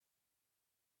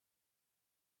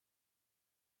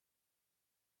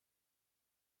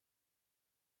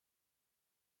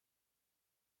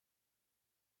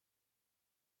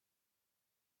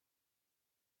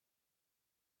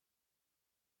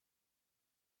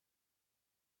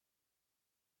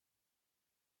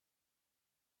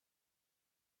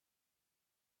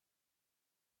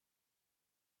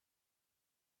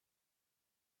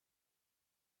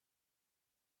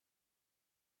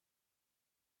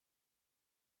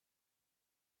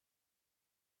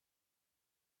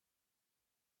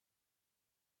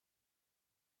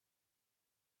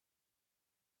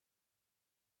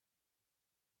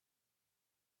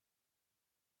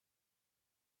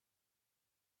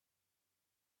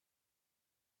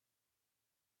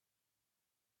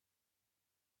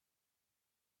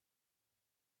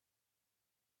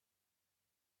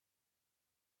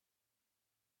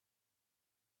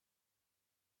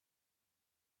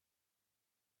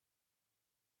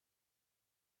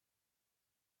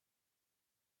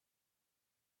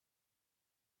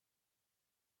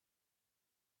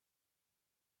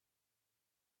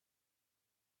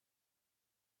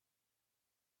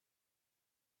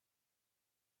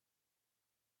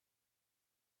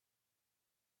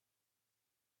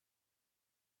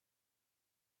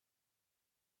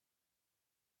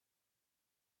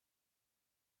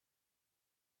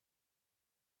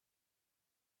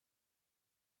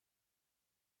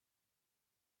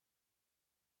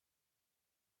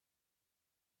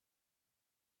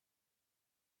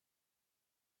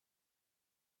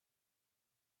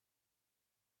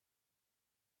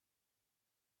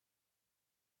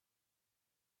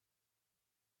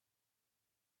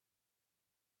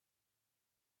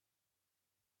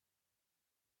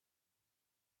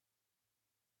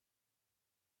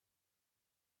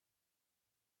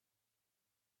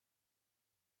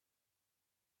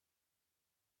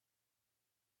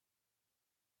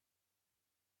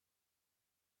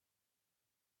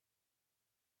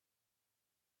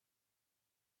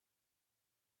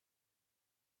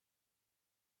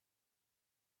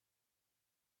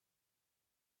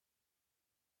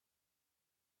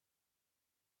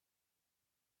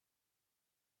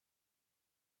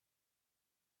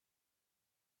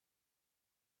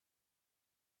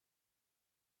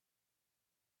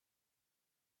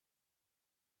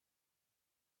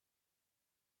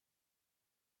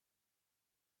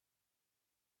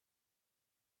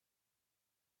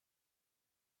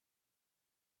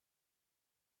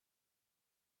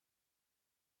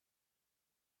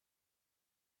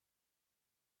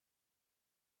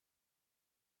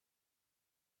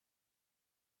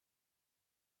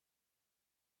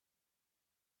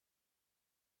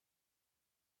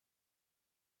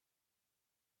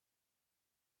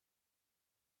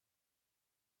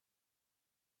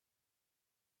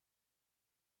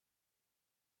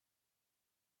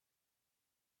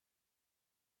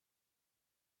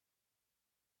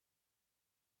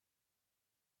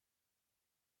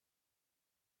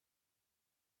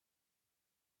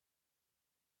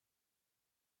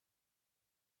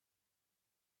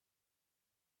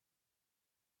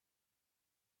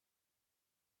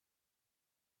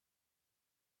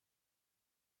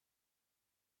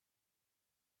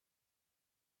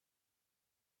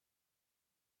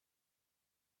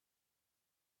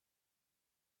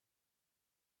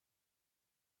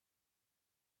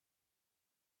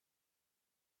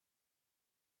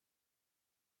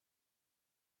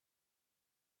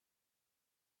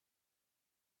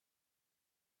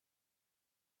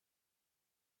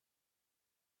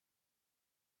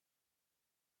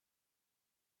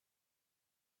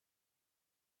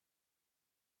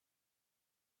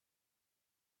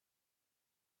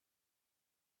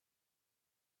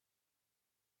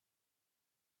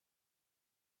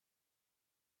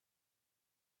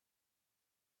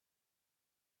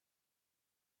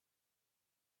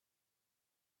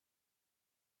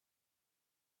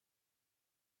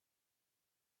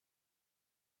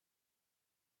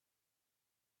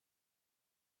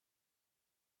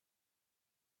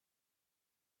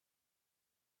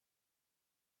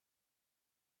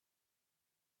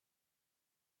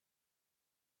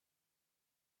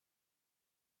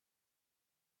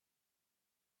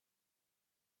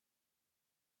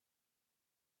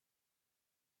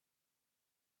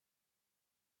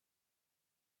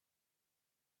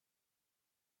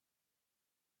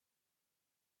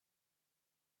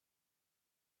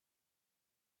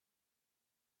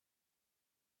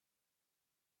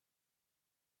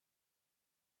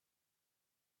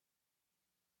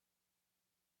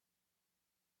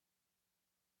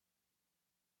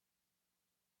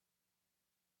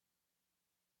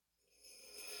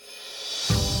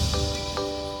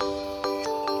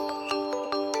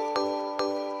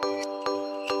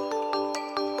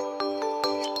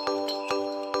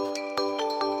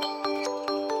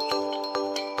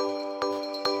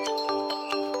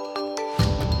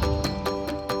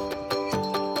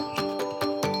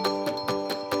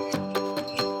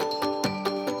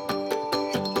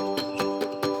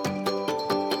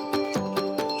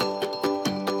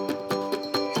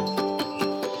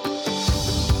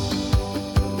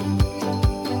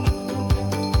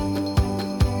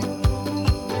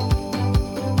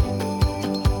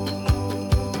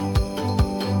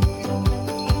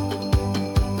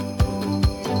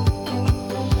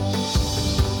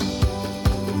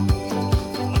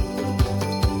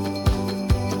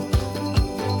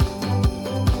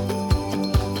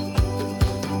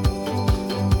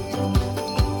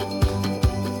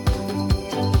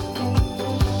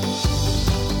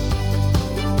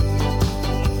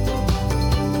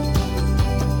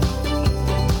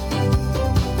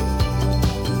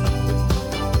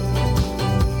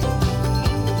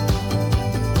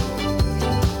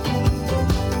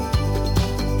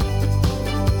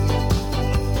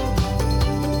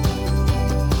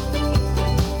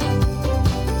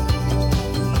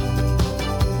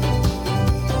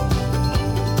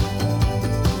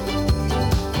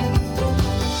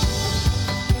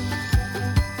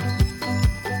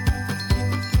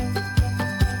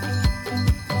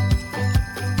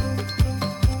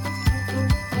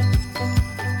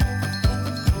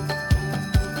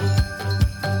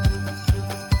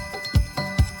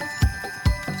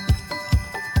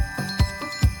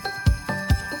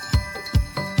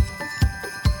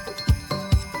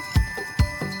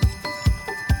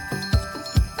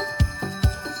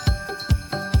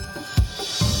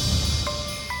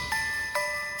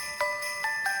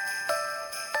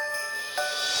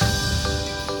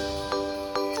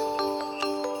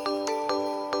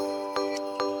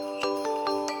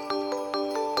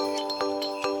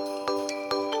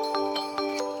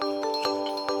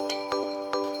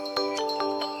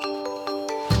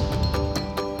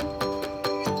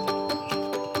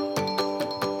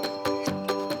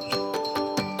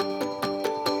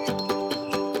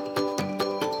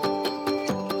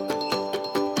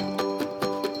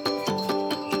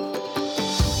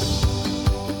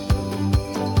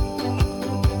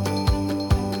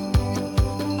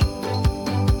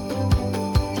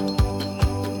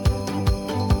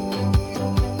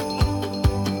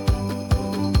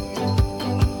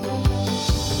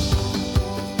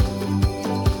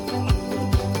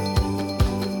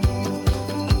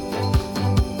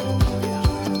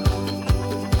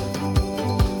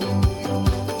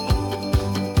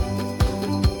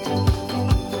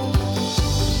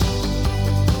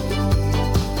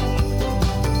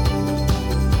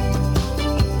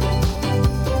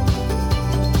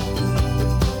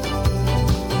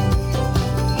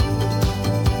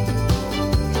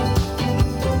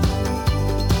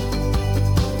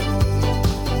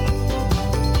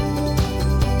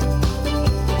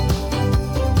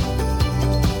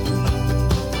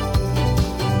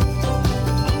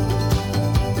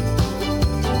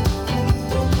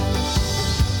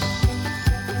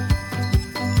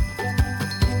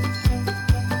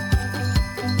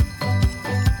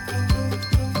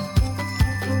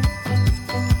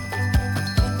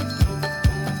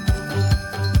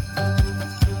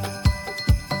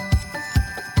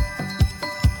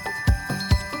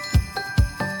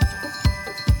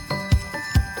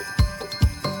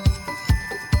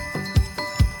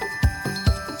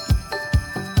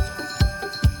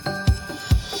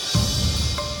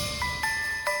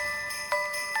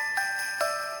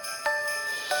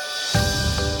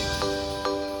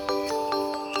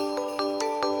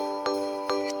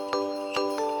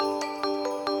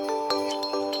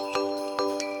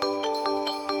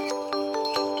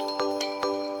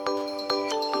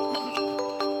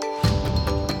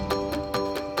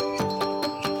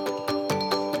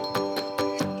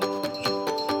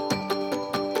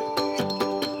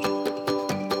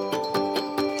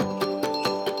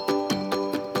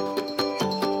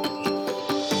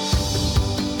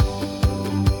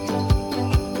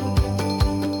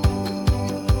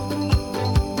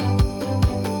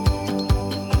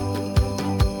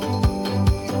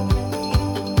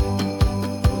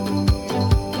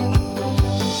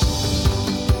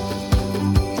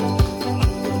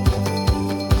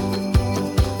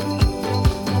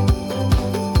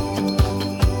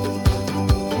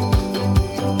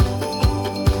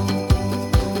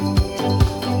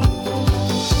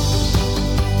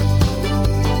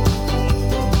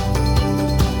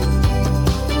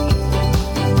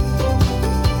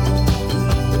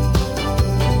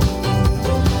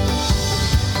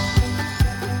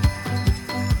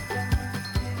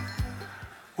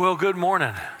Well, good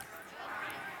morning.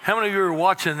 How many of you are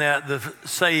watching the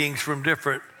sayings from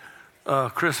different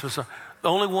Christmas? The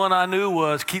only one I knew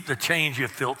was, keep the change, you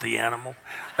filthy animal.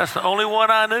 That's the only one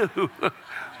I knew.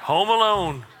 Home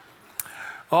Alone.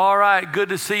 All right, good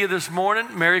to see you this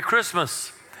morning. Merry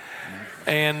Christmas.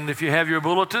 And if you have your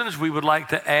bulletins, we would like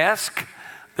to ask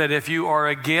that if you are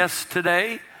a guest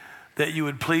today, that you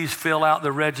would please fill out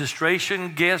the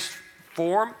registration guest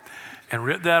form and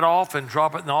rip that off and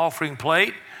drop it in the offering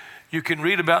plate. You can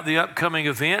read about the upcoming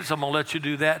events. I'm going to let you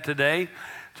do that today.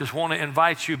 Just want to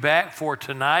invite you back for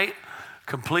tonight.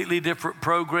 Completely different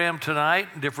program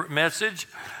tonight, different message.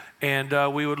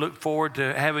 And we would look forward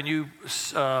to having you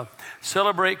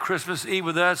celebrate Christmas Eve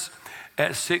with us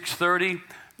at 6:30.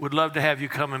 Would love to have you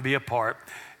come and be a part.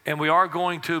 And we are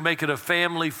going to make it a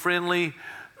family-friendly,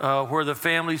 where the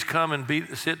families come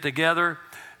and sit together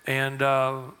and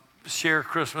share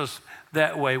Christmas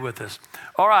that way with us.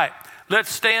 All right, let's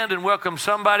stand and welcome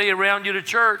somebody around you to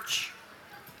church.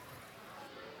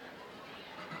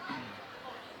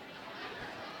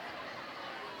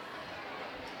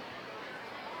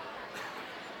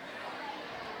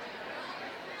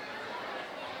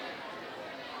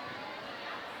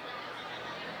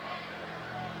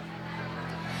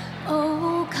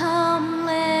 Oh, come,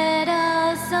 let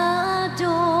us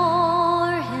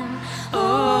adore him.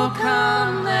 Oh,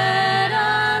 come, let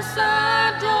us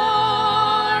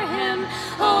adore him.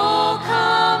 Oh,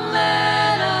 come,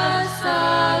 let us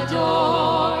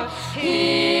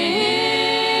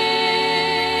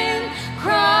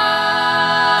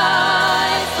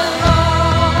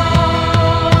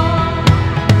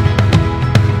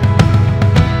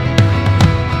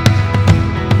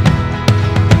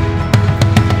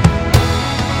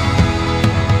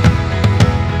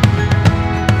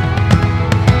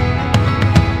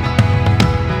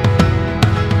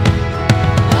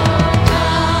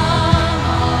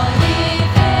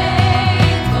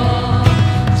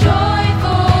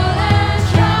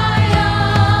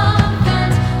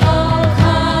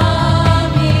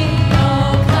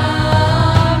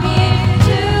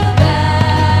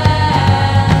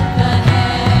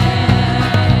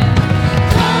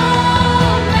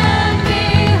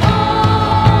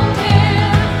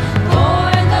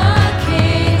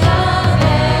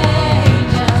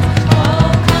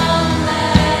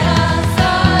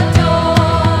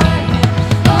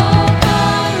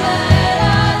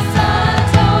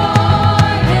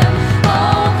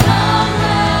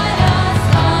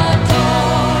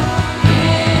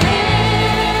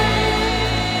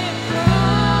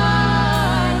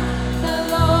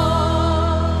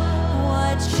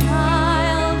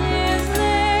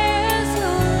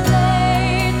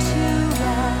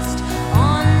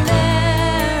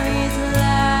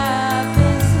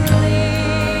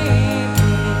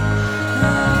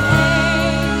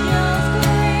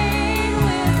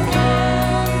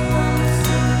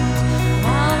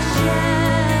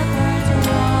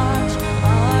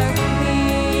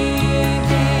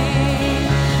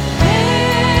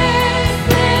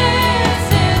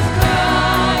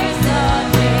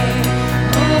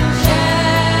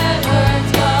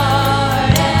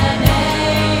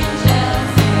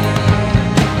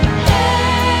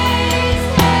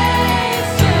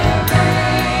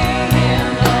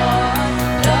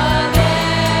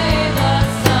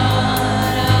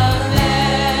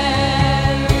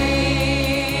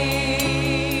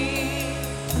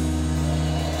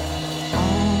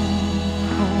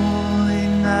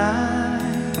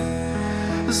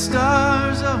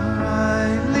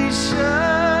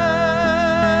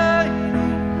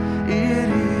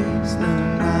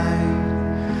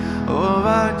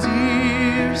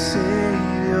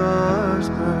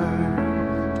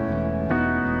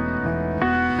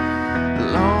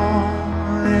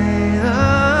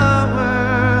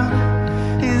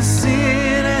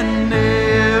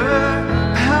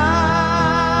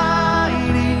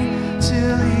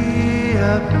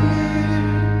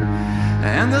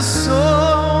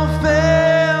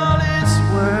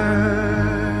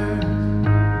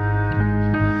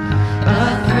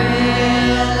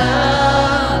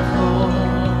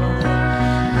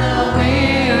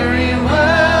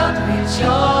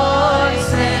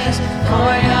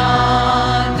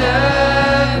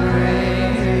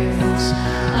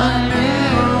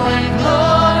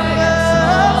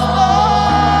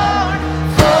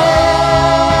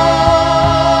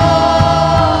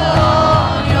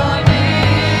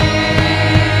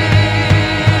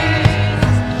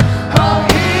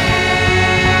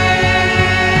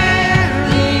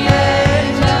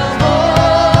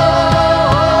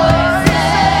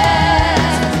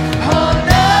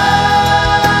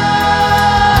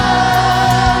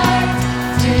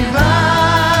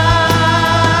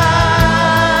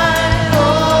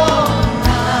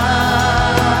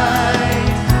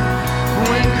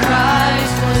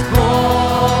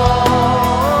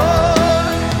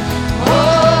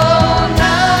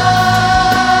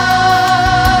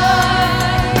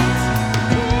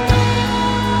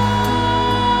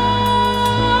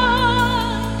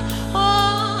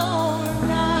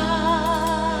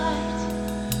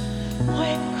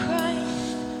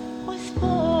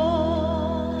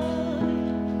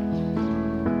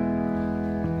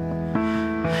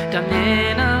down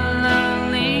in a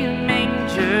lonely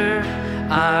manger,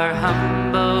 our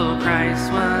humble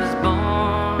Christ was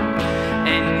born,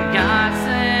 and God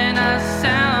sent us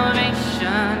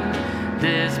salvation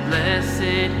this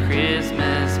blessed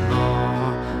Christmas morn.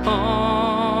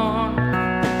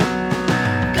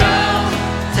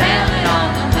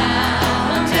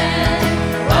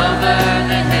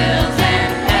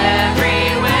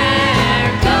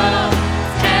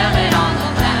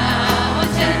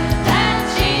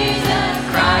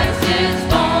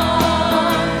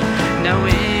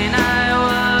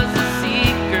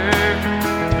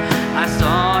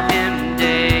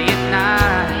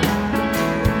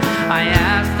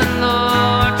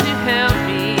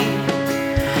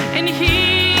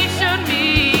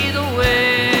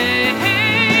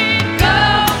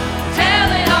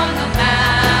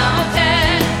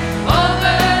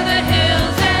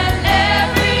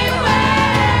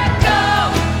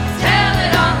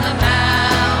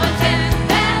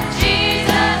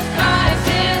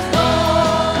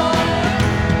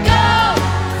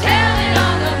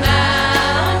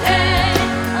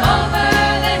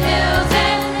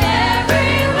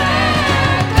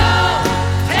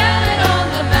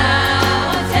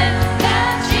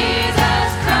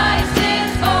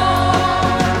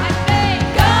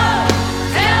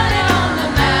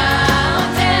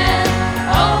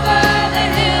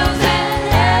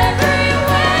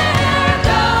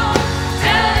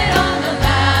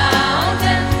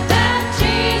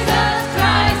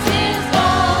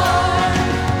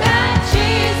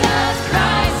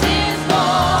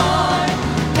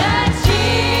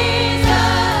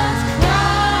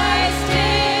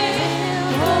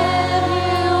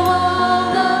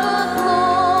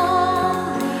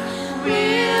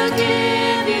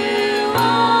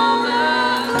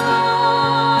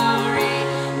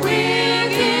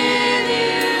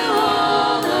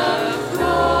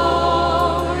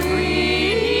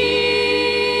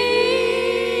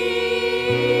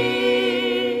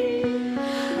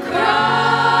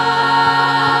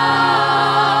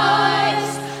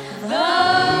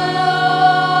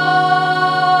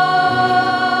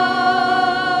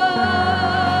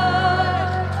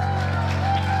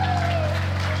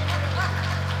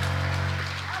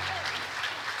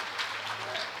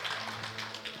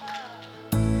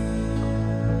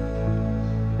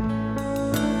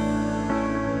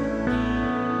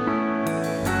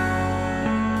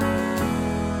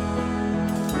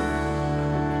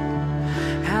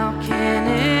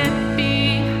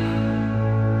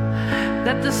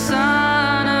 That the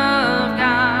Son of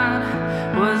God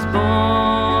was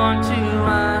born to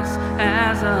us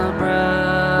as a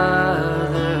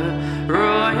brother,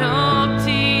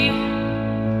 royalty,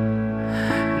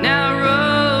 now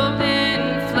robed in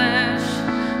flesh,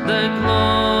 the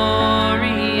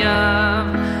glory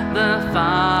of the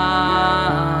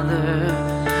Father.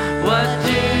 What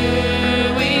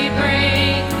do we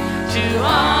bring to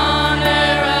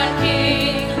honor a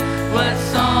King? What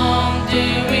song do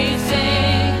we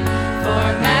sing for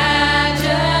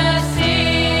majesty?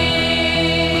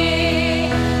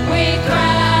 We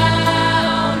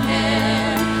crown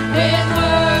him with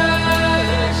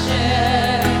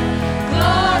worship,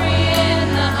 glory in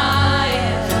the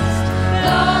highest,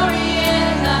 glory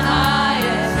in the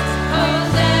highest,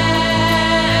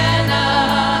 Hosanna.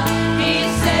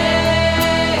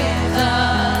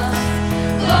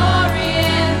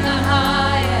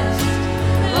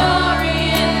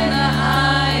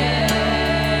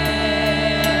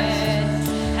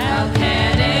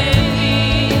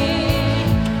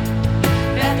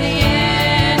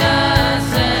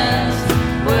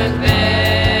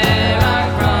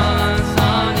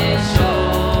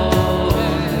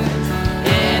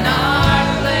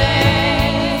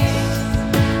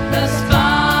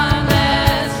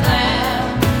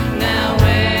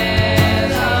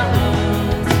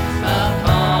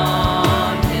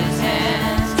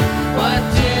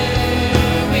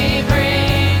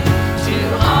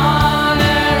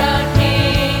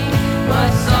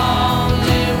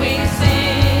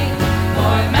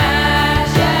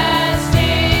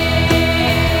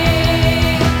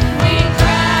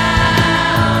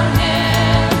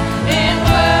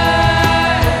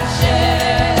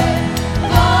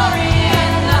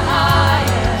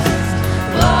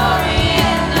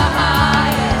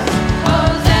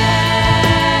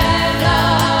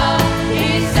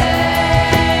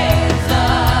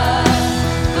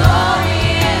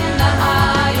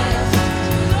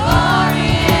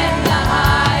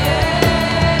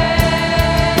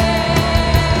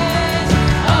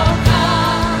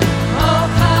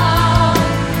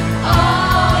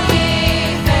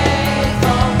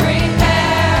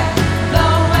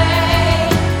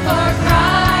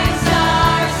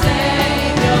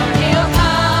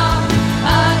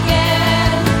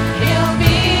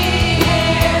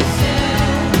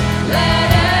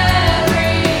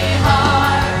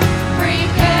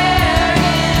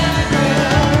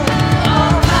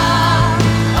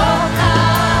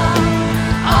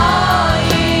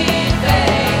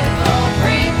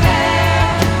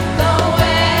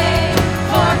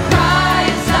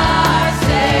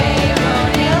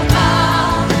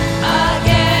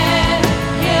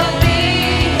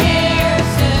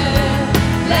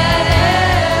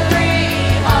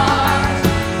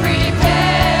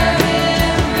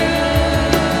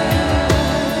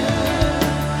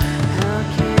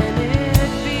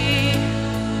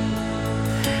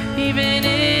 even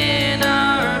in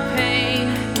our pain,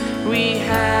 we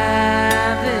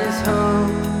have this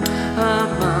hope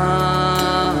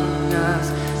among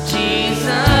us.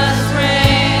 Jesus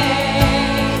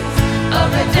reigns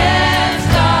over death's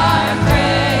dark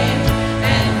grave,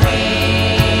 and we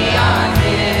are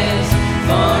His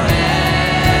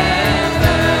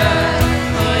forever.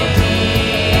 For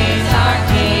He's our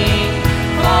King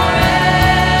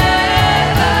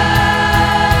forever.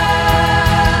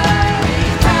 We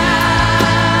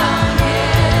crown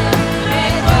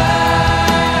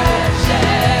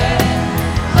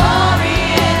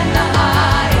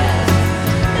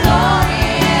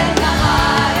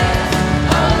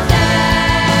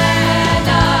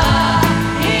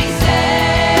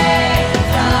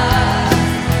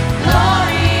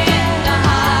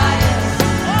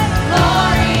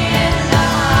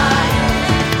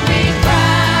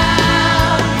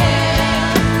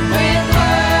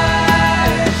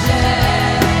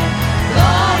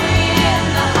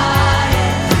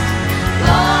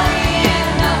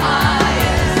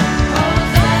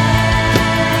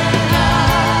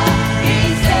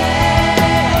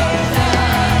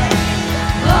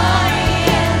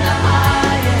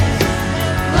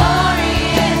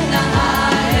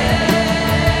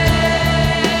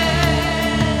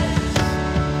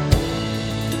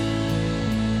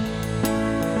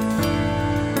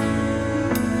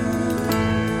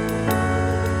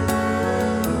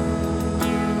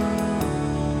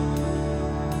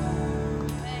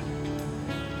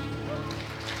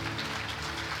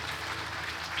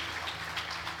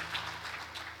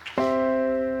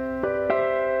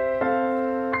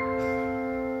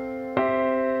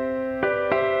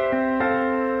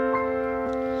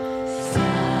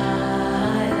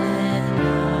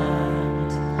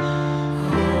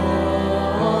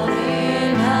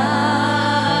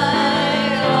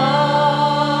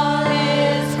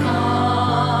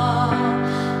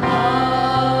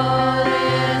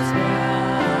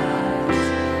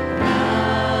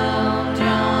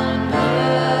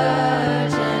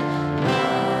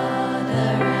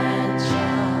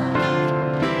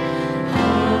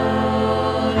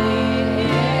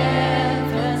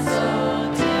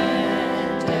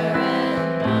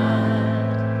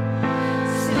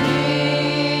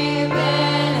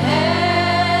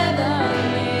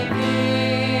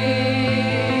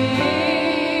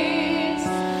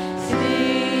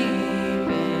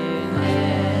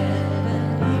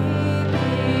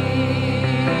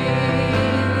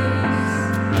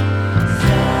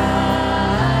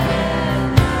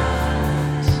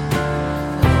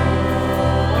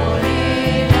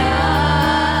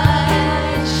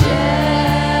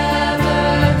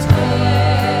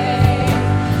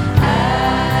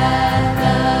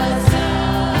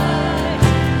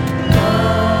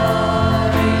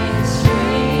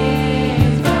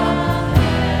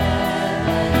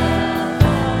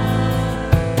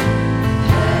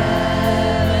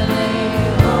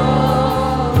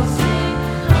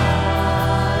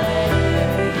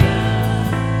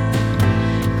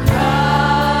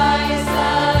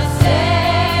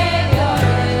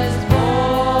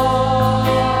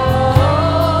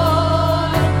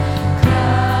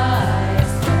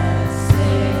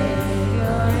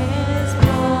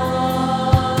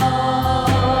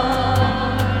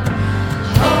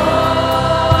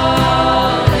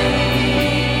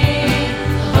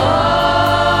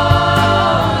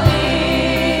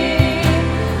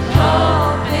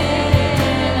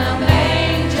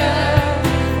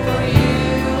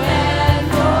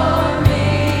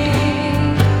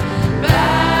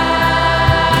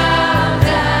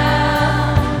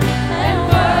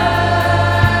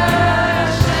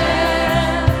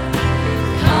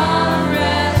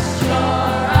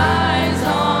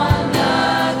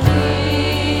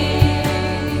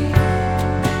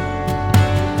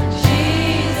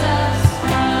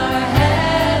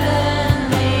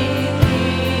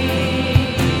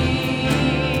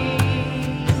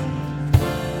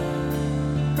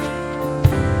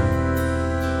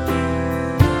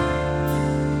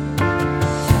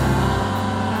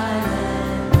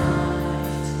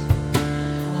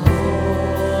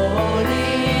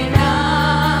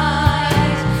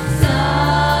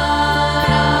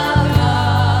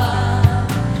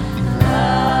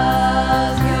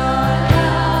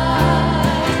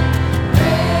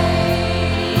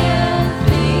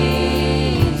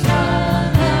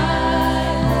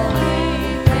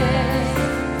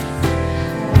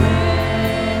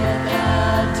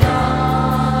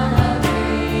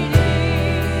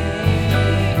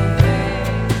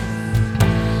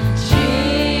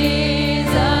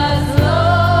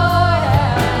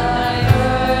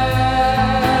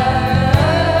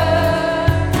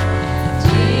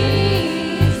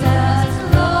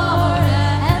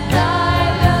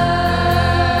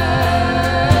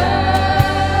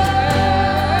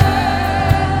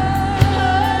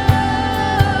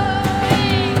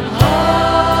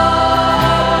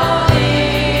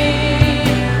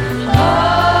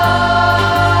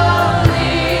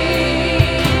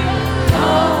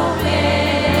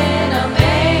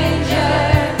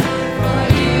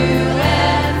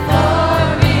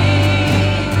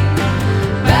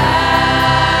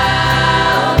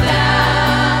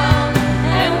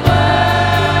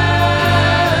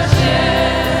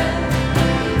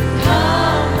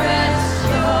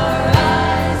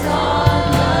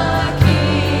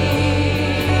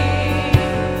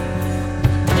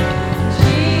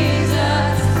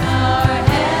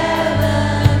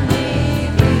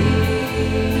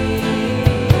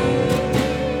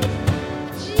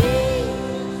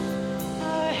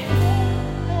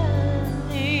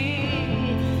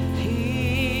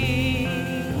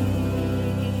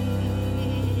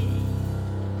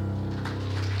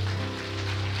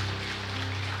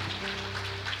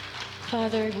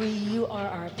Father, you are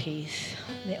our peace.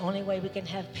 The only way we can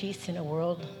have peace in a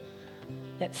world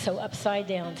that's so upside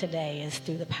down today is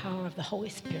through the power of the Holy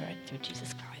Spirit, through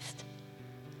Jesus Christ.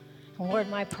 And Lord,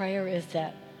 my prayer is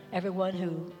that everyone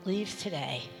who leaves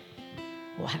today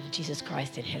will have Jesus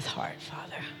Christ in his heart,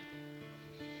 Father.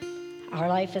 Our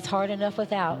life is hard enough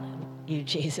without you,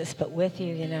 Jesus, but with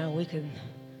you,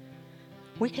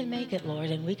 we can make it,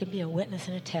 Lord, and we can be a witness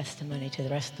and a testimony to the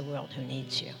rest of the world who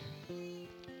needs you.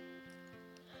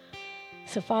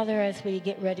 So, Father, as we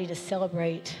get ready to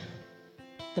celebrate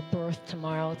the birth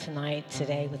tomorrow, tonight,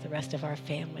 today with the rest of our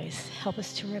families, help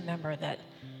us to remember that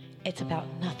it's about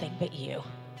nothing but you.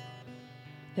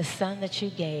 The Son that you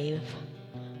gave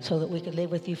so that we could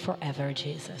live with you forever,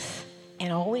 Jesus.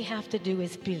 And all we have to do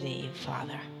is believe,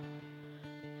 Father.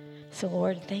 So,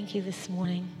 Lord, thank you this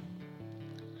morning.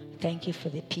 Thank you for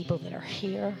the people that are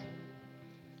here.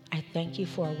 I thank you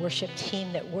for a worship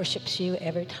team that worships you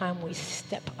every time we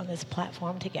step on this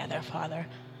platform together, Father.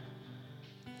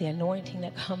 The anointing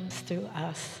that comes through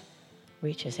us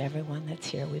reaches everyone that's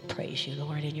here. We praise you,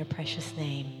 Lord, in your precious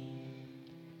name.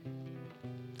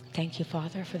 Thank you,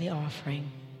 Father, for the offering.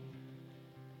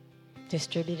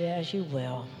 Distribute it as you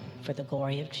will for the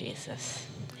glory of Jesus.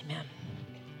 Amen.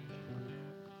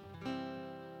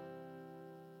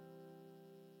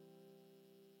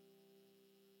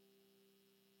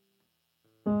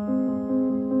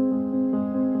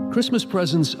 Christmas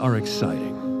presents are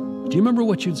exciting. Do you remember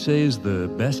what you'd say is the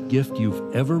best gift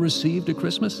you've ever received at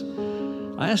Christmas?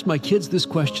 I asked my kids this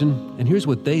question, and here's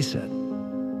what they said.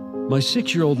 My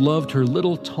 6-year-old loved her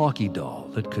little talkie doll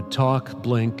that could talk,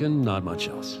 blink, and not much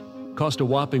else. Cost a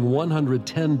whopping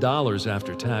 $110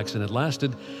 after tax, and it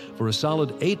lasted for a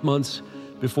solid 8 months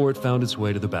before it found its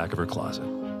way to the back of her closet.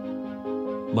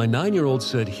 My 9-year-old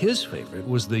said his favorite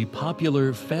was the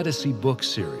popular fantasy book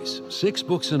series, 6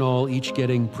 books in all, each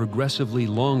getting progressively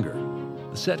longer.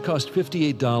 The set cost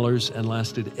 $58 and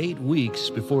lasted 8 weeks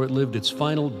before it lived its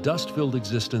final dust-filled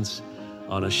existence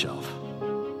on a shelf.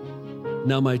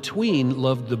 Now my tween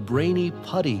loved the Brainy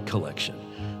Putty collection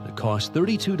that cost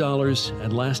 $32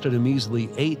 and lasted a measly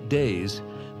 8 days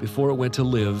before it went to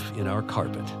live in our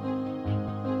carpet.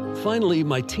 Finally,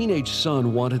 my teenage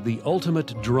son wanted the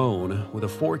ultimate drone with a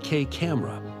 4K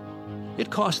camera.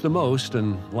 It cost the most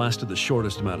and lasted the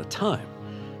shortest amount of time.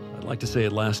 I'd like to say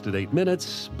it lasted 8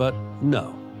 minutes, but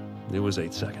no, it was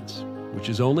 8 seconds, which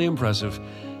is only impressive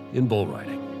in bull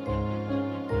riding.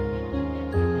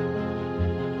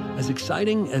 As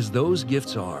exciting as those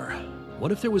gifts are,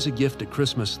 what if there was a gift at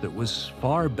Christmas that was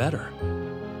far better?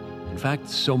 In fact,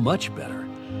 so much better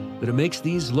that it makes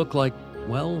these look like,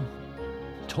 well,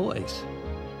 toys.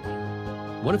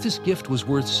 What if this gift was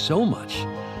worth so much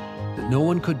that no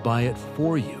one could buy it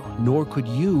for you, nor could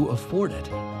you afford it?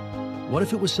 What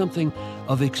if it was something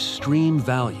of extreme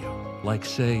value, like,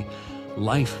 say,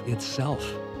 life itself?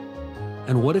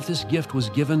 And what if this gift was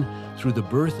given through the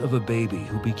birth of a baby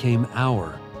who became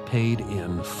our paid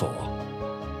in full?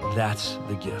 That's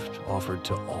the gift offered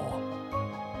to all.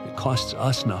 It costs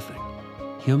us nothing,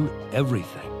 him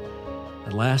everything.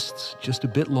 It lasts just a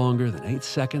bit longer than 8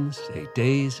 seconds, 8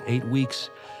 days, 8 weeks,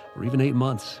 or even 8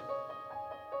 months.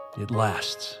 It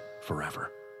lasts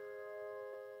forever.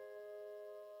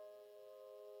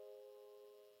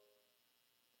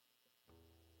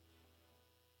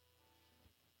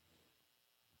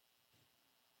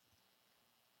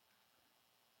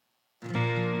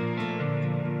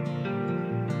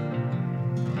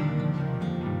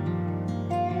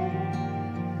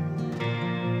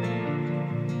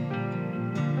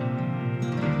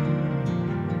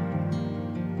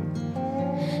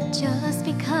 Just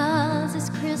because it's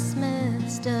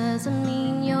Christmas doesn't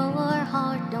mean your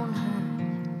heart don't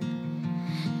hurt.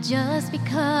 Just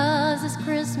because it's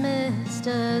Christmas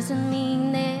doesn't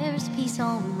mean there's peace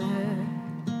on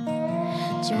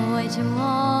earth. Joy to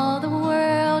all the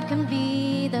world can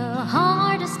be the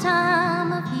hardest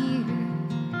time of year.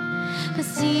 'Cause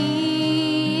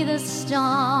see the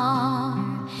star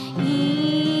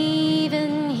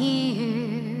even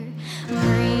here.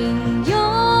 Bring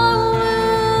your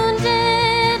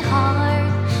wounded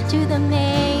heart to the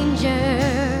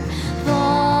manger.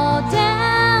 Fall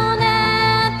down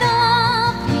at the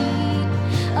feet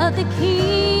of the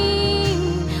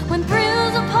King. When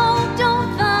thrills of hope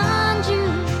don't find you,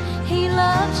 He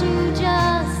loves you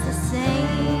just the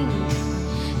same.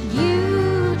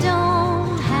 You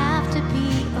don't have to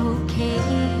be okay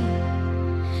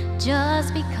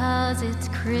just because it's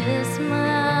Christmas.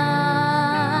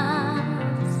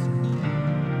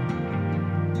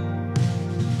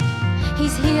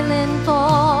 He's healing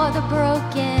for the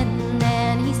broken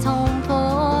and He's home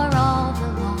for all the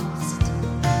lost.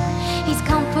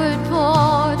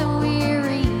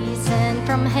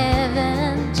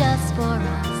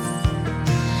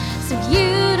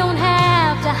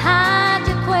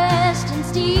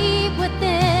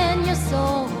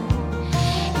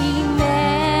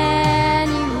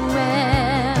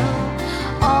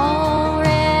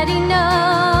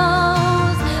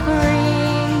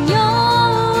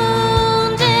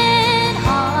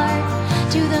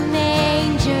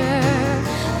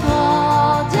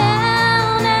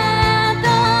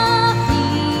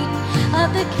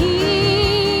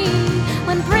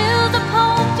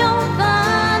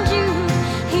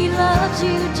 loves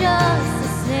you just the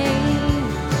same.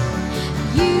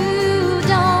 You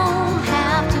don't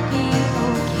have to be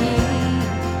okay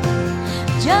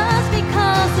just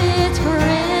because it's Christmas.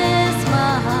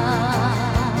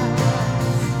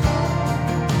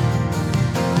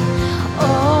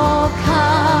 Oh,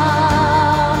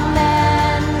 come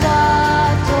and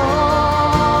adore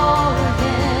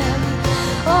Him.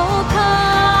 Oh,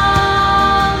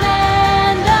 come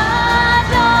and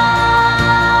adore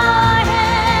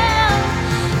Him.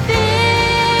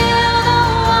 Feel the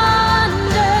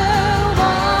wonder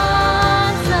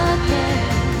once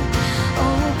again.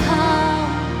 Oh,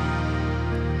 come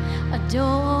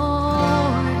adore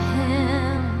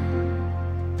Him.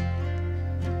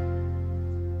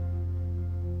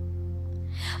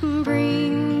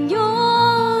 Bring your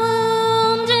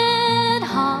wounded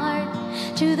heart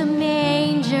to the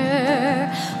manger.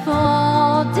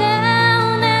 Fall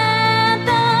down at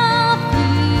the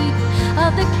feet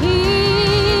of the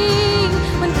King.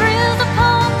 When thrills of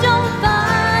hope don't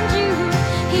find you,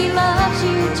 He loves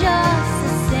you just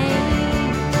the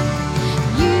same.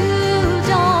 You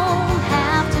don't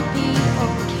have to be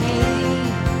okay.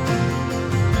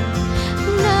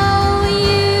 No,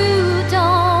 you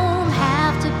don't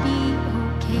have to be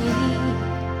okay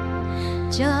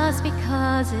just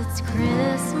because it's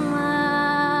Christmas.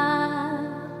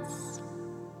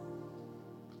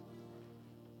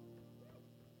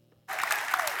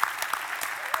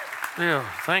 Yeah,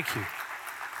 thank you.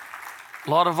 A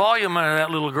lot of volume out of that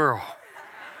little girl.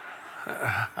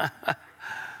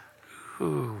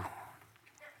 Ooh.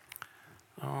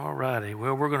 All righty.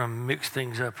 Well, we're going to mix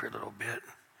things up here a little bit.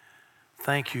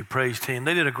 Thank you, praise team.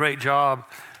 They did a great job.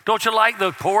 Don't you like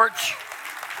the porch?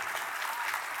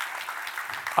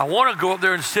 I want to go up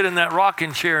there and sit in that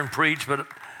rocking chair and preach, but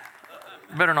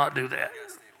better not do that.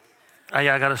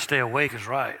 Yeah, I got to stay awake is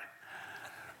right.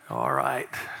 All right.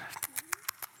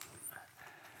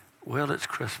 Well, it's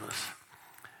Christmas.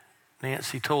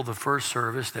 Nancy told the first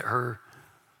service that her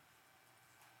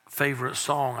favorite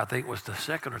song, I think was the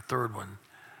second or third one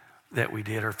that we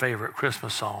did, her favorite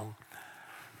Christmas song.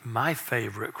 My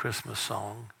favorite Christmas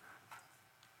song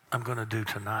I'm going to do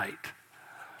tonight.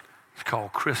 It's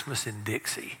called Christmas in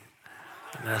Dixie.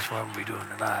 And that's what I'm going to be doing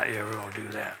tonight. Yeah, we're going to do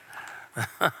that.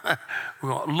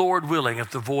 Lord willing, if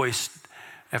the voice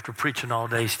after preaching all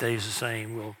day stays the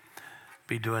same, we'll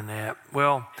be doing that.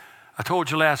 Well, I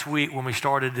told you last week when we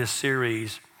started this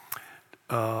series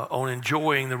on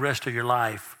enjoying the rest of your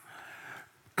life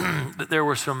that there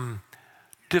were some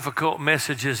difficult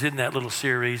messages in that little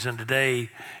series, and today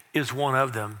is one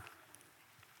of them.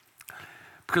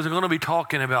 Because I'm going to be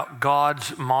talking about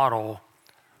God's model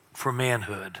for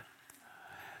manhood.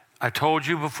 I told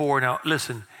you before, now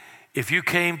listen, if you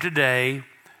came today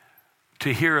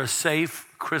to hear a safe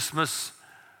Christmas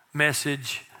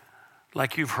message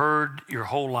like you've heard your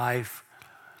whole life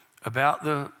about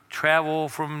the travel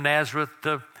from Nazareth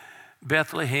to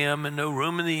Bethlehem and no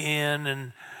room in the inn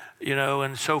and, you know,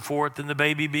 and so forth, and the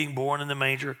baby being born in the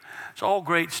manger, it's all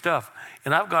great stuff.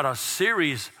 And I've got a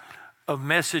series of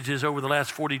messages over the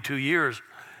last 42 years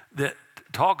that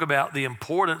talk about the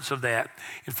importance of that.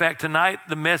 In fact, tonight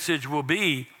the message will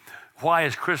be, why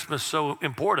is Christmas so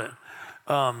important?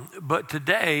 But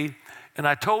today, and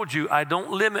I told you, I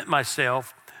don't limit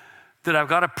myself that I've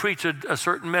got to preach a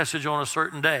certain message on a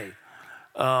certain day.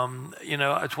 You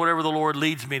know, it's whatever the Lord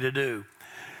leads me to do.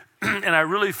 And I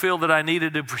really feel that I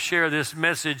needed to share this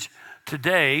message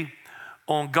today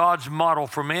on God's model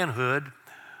for manhood.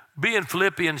 Be in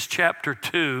Philippians chapter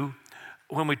 2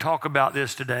 when we talk about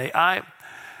this today. I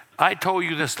told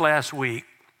you this last week,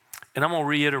 and I'm going to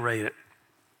reiterate it.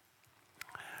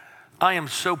 I am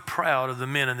so proud of the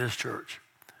men in this church,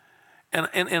 and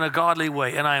in a godly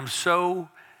way, and I am so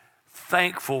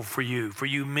thankful for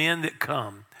you men that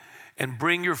come and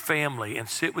bring your family and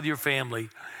sit with your family.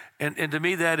 And to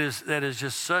me, that is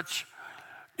just such,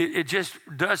 it just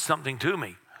does something to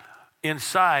me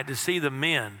inside to see the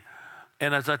men.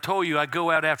 And as I told you, I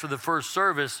go out after the first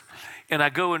service and I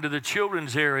go into the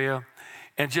children's area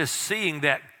and just seeing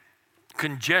that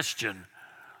congestion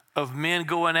of men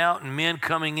going out and men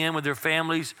coming in with their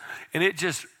families. And it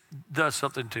just does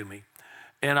something to me.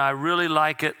 And I really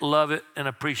like it, love it, and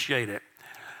appreciate it.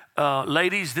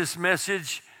 Ladies, this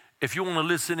message, if you want to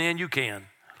listen in, you can.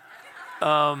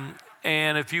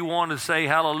 And if you want to say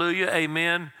hallelujah,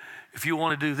 amen, if you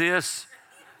want to do this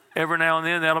every now and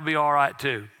then, that'll be all right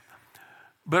too.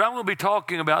 But I'm going to be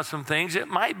talking about some things that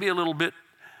might be a little bit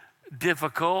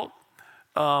difficult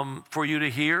for you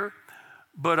to hear,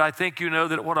 but I think you know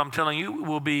that what I'm telling you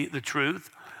will be the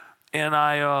truth. And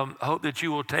I hope that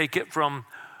you will take it from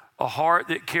a heart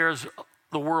that cares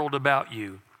the world about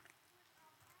you.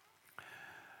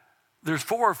 There's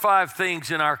 4 or 5 things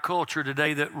in our culture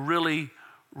today that really,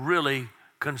 really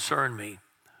concern me.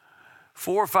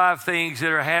 4 or 5 things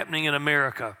that are happening in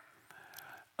America.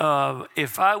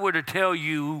 If I were to tell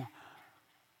you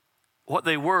what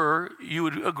they were, you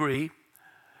would agree.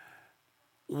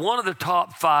 One of the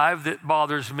top 5 that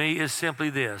bothers me is simply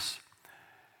this: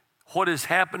 what is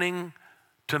happening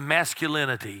to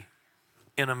masculinity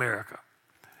in America.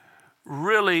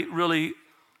 Really, really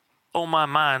on my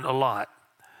mind a lot.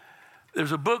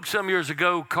 There's a book some years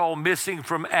ago called Missing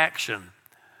from Action: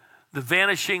 The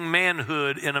Vanishing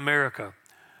Manhood in America,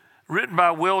 written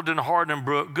by Weldon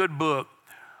Hardenbrook, good book.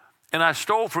 And I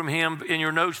stole from him, in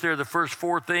your notes there, the first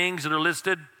 4 things that are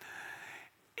listed.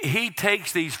 He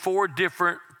takes these 4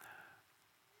 different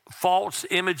false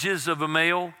images of a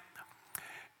male,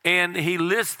 and he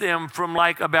lists them from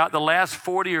like about the last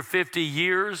 40 or 50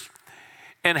 years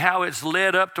and how it's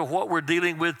led up to what we're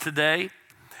dealing with today.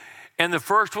 And the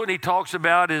first one he talks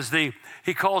about is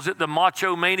he calls it the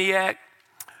macho maniac.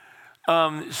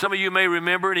 Some of you may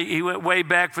remember, and he went way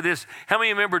back for this. How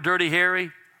many remember Dirty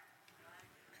Harry?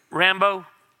 Rambo?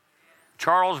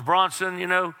 Charles Bronson, you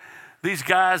know, these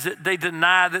guys that they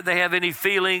deny that they have any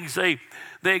feelings. They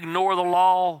ignore the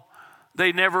law.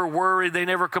 They never worry. They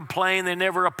never complain. They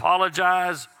never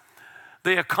apologize.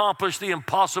 They accomplish the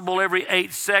impossible every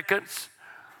 8 seconds.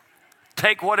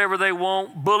 Take whatever they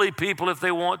want, bully people if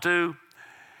they want to.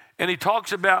 And he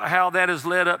talks about how that has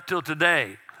led up till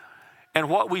today and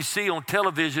what we see on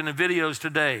television and videos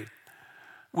today,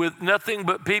 with nothing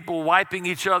but people wiping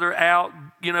each other out,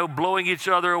 you know, blowing each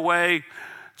other away,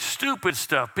 stupid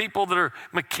stuff, people that are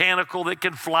mechanical, that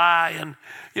can fly, and,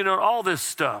 you know, all this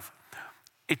stuff.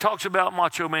 He talks about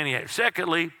macho maniac.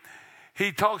 Secondly,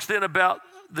 he talks then about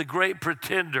the great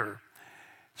pretender.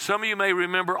 Some of you may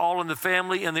remember All in the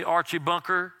Family and the Archie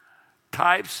Bunker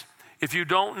types. If you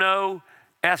don't know,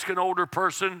 ask an older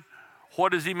person,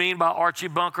 what does he mean by Archie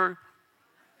Bunker?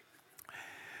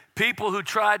 People who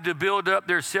tried to build up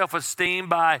their self-esteem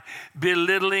by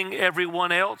belittling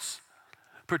everyone else,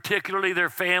 particularly their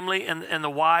family and the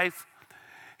wife.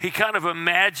 He kind of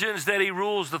imagines that he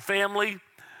rules the family,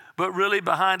 but really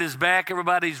behind his back,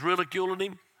 everybody's ridiculing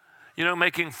him, you know,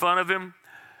 making fun of him.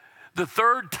 The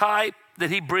third type that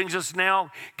he brings us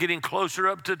now, getting closer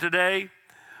up to today,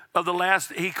 of the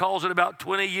last, he calls it about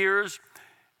 20 years,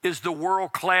 is the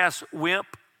world-class wimp.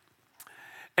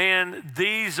 And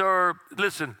these are,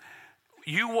 listen,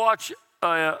 you watch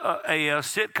a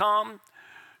sitcom,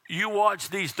 you watch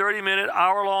these 30-minute,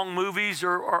 hour-long movies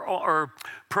or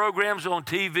programs on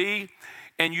TV,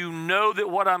 and you know that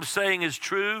what I'm saying is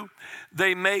true.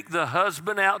 They make the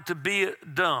husband out to be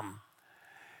dumb.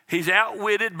 He's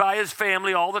outwitted by his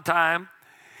family all the time.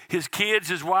 His kids,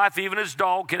 his wife, even his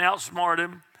dog can outsmart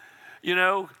him. You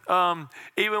know,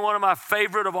 even one of my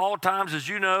favorite of all times, as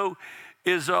you know,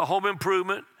 is Home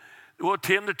Improvement. Well,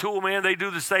 Tim the Tool Man, they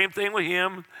do the same thing with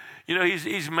him. You know,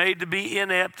 he's made to be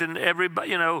inept, and everybody,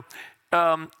 you know,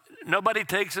 nobody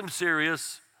takes him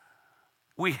serious.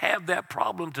 We have that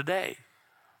problem today.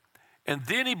 And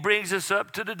then he brings us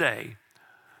up to today.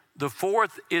 The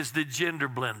fourth is the gender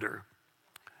blender.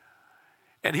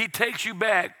 And he takes you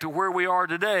back to where we are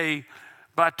today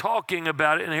by talking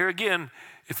about it. And here again,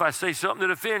 if I say something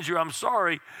that offends you, I'm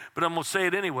sorry, but I'm going to say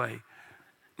it anyway.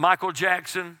 Michael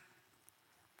Jackson,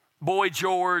 Boy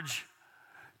George,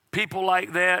 people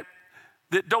like that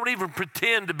don't even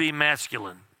pretend to be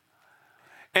masculine.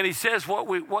 And he says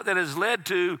what that has led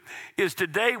to is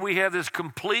today we have this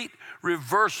complete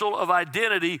reversal of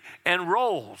identity and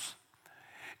roles.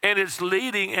 And it's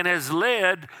leading and has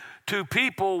led to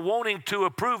people wanting to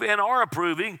approve and are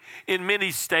approving in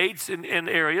many states and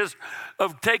areas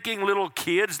of taking little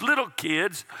kids,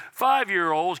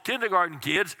 5-year-olds, kindergarten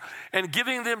kids, and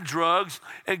giving them drugs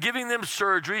and giving them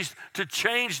surgeries to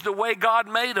change the way God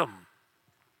made them.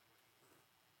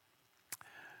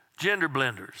 Gender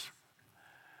blenders.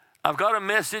 I've got a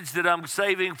message that I'm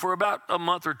saving for about a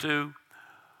month or two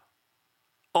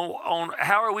on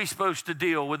how are we supposed to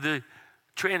deal with the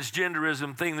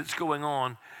transgenderism thing that's going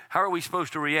on. How are we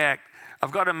supposed to react?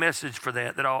 I've got a message for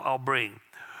that I'll bring.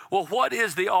 Well, what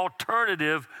is the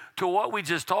alternative to what we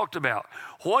just talked about?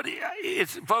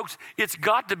 Folks, it's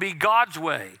got to be God's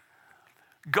way,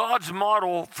 God's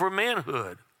model for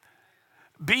manhood.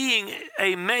 Being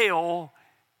a male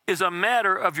is a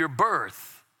matter of your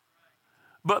birth,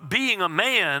 but being a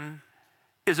man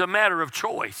is a matter of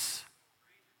choice.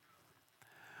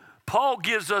 Paul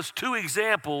gives us 2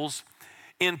 examples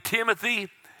in Timothy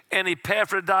and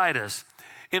Epaphroditus.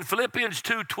 In Philippians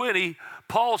 2:20,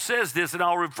 Paul says this, and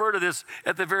I'll refer to this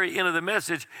at the very end of the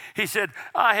message. He said,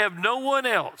 I have no one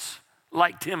else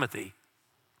like Timothy.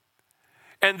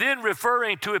 And then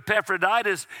referring to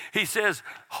Epaphroditus, he says,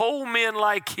 hold men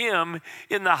like him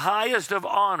in the highest of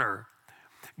honor.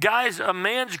 Guys, a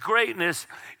man's greatness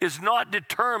is not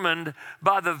determined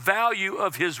by the value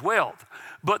of his wealth,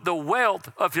 but the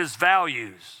wealth of his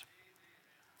values.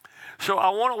 So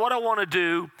what I want to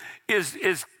do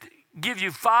is give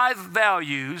you 5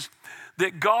 values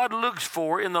that God looks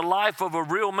for in the life of a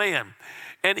real man.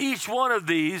 And each one of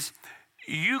these,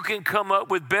 you can come up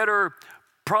with better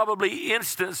probably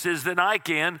instances than I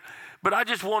can, but I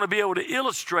just want to be able to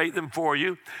illustrate them for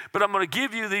you. But I'm going to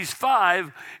give you these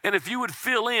 5, and if you would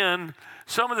fill in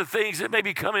some of the things that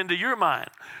maybe come into your mind.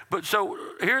 But so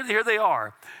here they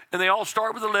are, and they all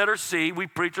start with the letter C. We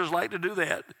preachers like to do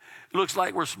that. It looks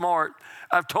like we're smart.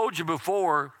 I've told you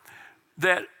before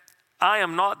that I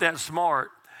am not that smart.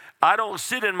 I don't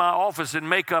sit in my office and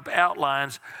make up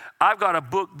outlines. I've got a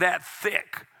book that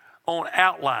thick on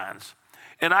outlines.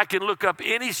 And I can look up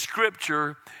any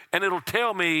scripture and it'll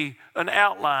tell me an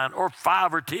outline or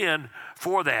 5 or 10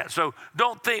 for that. So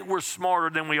don't think we're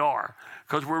smarter than we are,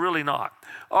 because we're really not.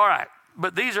 All right,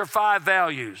 but these are 5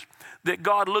 values that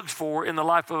God looks for in the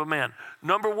life of a man.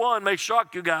 Number 1 may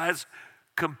shock you guys,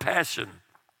 compassion.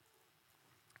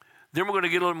 Then we're going to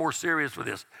get a little more serious with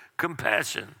this.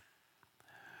 Compassion.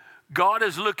 God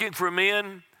is looking for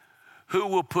men who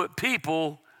will put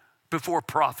people before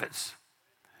profits.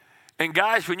 And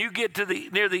guys, when you get to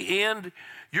near the end,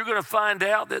 you're going to find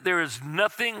out that there is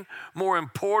nothing more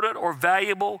important or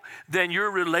valuable than your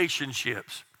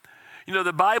relationships. You know,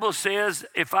 the Bible says,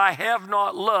 if I have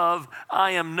not love,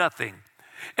 I am nothing.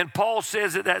 And Paul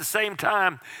says at that same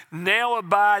time, now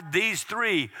abide these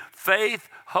 3, faith,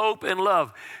 hope, and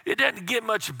love. It doesn't get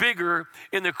much bigger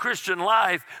in the Christian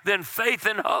life than faith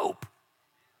and hope.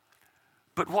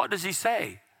 But what does he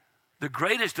say? The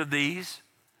greatest of these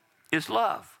is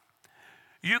love.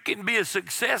 You can be a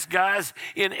success, guys,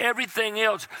 in everything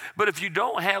else, but if you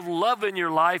don't have love in your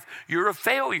life, you're a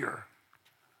failure.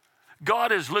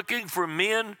 God is looking for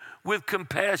men with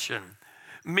compassion,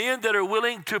 men that are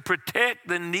willing to protect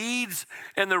the needs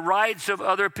and the rights of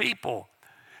other people.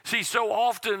 See, so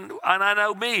often, and I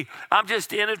know me, I'm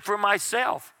just in it for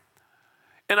myself.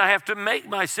 And I have to make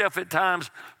myself at times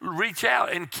reach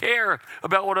out and care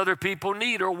about what other people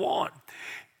need or want.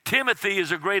 Timothy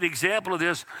is a great example of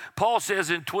this. Paul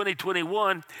says in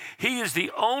 2021, he is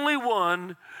the only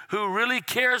one who really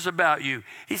cares about you.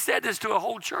 He said this to a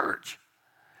whole church.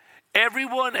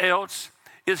 Everyone else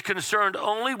is concerned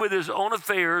only with his own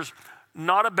affairs,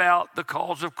 not about the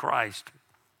cause of Christ.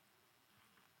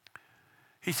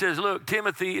 He says, look,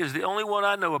 Timothy is the only one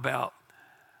I know about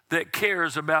that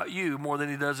cares about you more than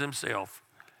he does himself.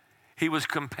 He was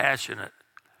compassionate.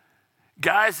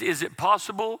 Guys, is it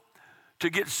possible to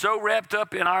get so wrapped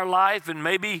up in our life and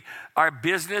maybe our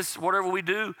business, whatever we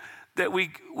do, that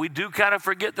we do kind of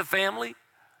forget the family?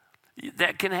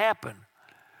 That can happen.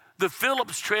 The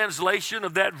Phillips translation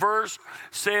of that verse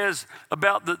says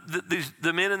about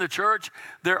the men in the church,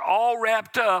 they're all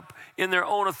wrapped up in their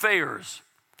own affairs.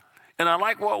 And I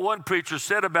like what one preacher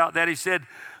said about that. He said,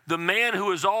 the man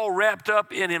who is all wrapped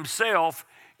up in himself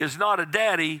is not a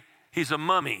daddy, he's a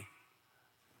mummy.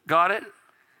 Got it?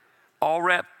 All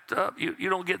wrapped up. You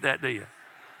don't get that, do you?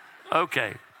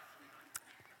 Okay.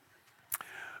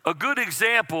 A good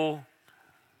example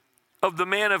of the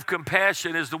man of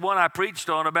compassion is the one I preached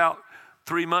on about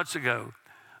 3 months ago.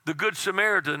 The Good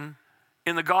Samaritan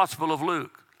in the Gospel of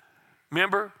Luke.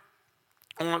 Remember?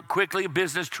 On quickly, a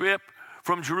business trip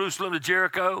from Jerusalem to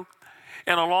Jericho.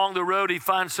 And along the road, he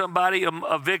finds somebody,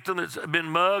 a victim that's been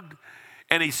mugged.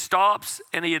 And he stops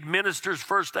and he administers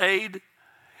first aid.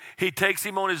 He takes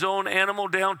him on his own animal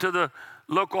down to the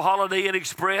local Holiday Inn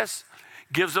Express.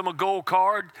 Gives him a gold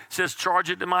card. Says, charge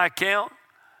it to my account.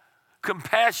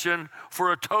 Compassion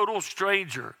for a total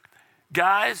stranger.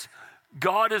 Guys,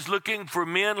 God is looking for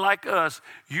men like us.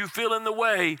 You fill in the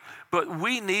way, but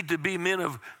we need to be men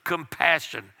of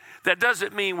compassion. That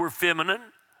doesn't mean we're feminine.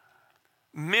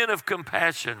 Men of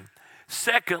compassion.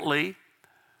 Secondly,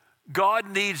 God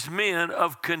needs men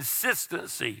of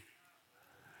consistency.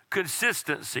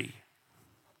 Consistency.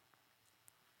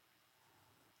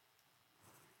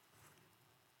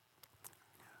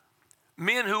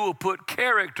 Men who will put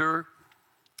character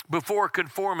before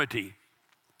conformity.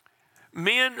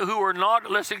 Men who are not,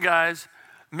 listen guys,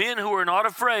 men who are not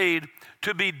afraid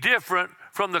to be different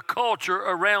from the culture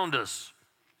around us.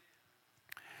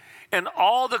 And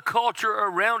all the culture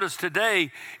around us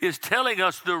today is telling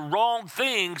us the wrong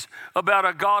things about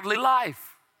a godly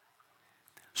life.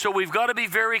 So we've got to be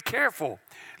very careful.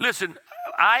 Listen,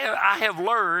 I have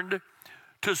learned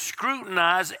to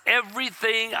scrutinize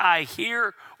everything I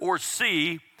hear or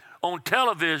see on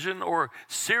television or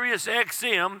Sirius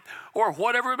XM or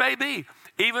whatever it may be.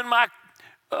 Even my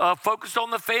focus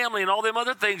on the family and all them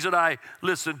other things that I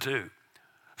listen to.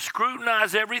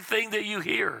 Scrutinize everything that you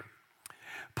hear.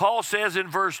 Paul says in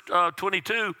verse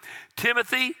 22,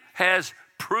 Timothy has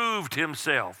proved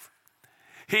himself.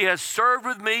 He has served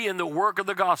with me in the work of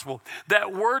the gospel.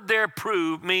 That word there,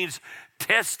 prove, means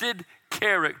tested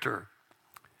character.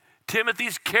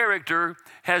 Timothy's character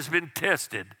has been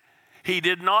tested. He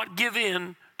did not give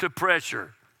in to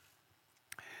pressure.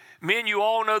 Men, you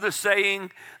all know the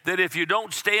saying that if you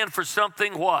don't stand for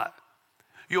something, what?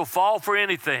 You'll fall for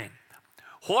anything.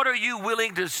 What are you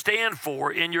willing to stand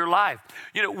for in your life?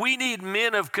 You know, we need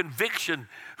men of conviction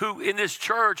who in this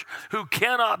church who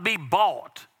cannot be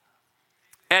bought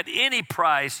at any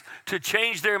price to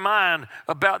change their mind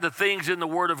about the things in the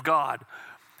Word of God.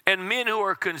 And men who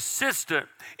are consistent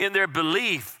in their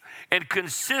belief and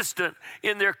consistent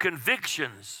in their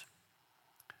convictions.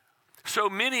 So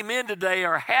many men today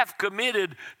are half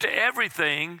committed to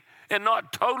everything and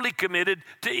not totally committed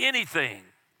to anything.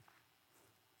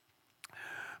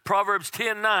 Proverbs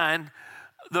 10:9,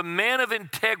 the man of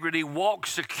integrity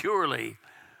walks securely,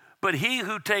 but he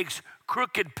who takes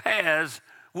crooked paths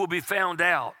will be found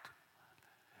out.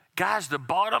 Guys, the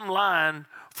bottom line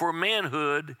for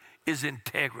manhood is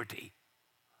integrity.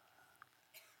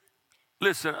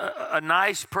 Listen, a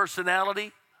nice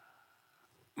personality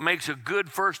makes a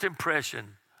good first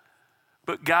impression.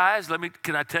 But guys,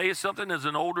 can I tell you something as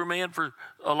an older man for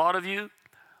a lot of you?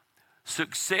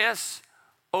 Success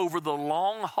over the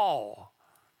long haul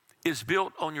is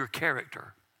built on your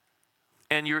character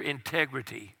and your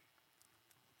integrity,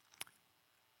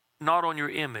 not on your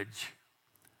image.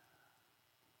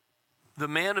 The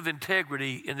man of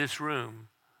integrity in this room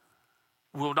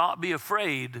will not be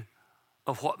afraid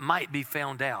of what might be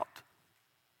found out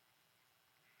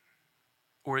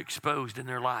or exposed in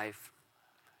their life.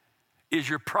 Is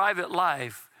your private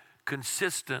life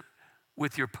consistent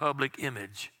with your public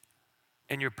image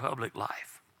and your public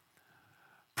life?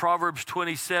 Proverbs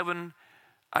 27,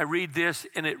 I read this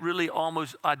and it really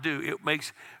it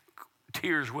makes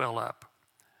tears well up.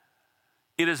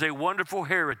 It is a wonderful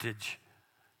heritage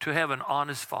to have an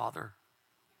honest father.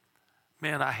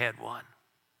 Man, I had one.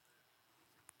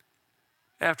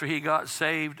 After he got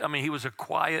saved, he was a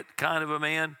quiet kind of a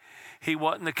man. He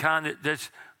wasn't the kind that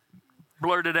just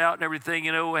blurted out and everything,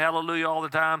 hallelujah all the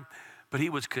time. But he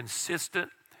was consistent.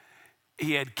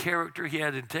 He had character. He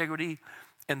had integrity.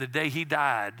 And the day he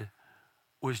died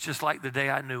was just like the day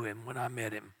I knew him when I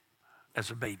met him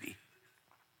as a baby.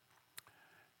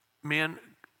 Men,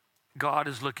 God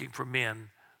is looking for men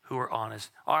who are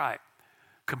honest. All right,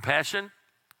 compassion,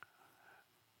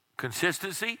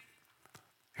 consistency.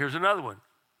 Here's another one,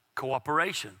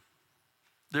 cooperation.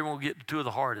 Then we'll get to two of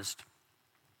the hardest.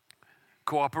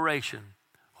 Cooperation.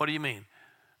 What do you mean?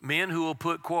 Men who will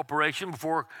put cooperation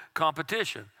before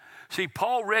competition. See,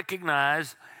 Paul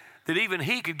recognized that even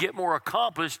he could get more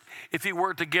accomplished if he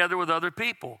worked together with other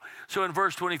people. So in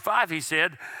verse 25, he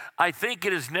said, I think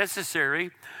it is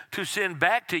necessary to send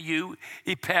back to you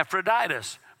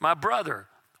Epaphroditus, my brother.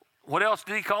 What else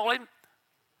did he call him?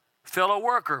 Fellow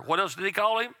worker. What else did he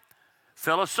call him?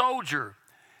 Fellow soldier.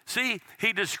 See,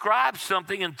 he describes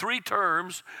something in three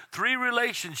terms, three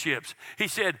relationships. He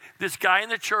said, this guy in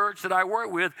the church that I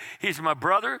work with, he's my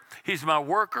brother, he's my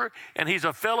worker, and he's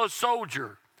a fellow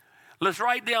soldier. Let's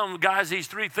write down, guys, these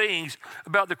three things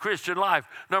about the Christian life.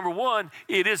 Number one,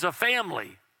 it is a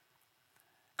family.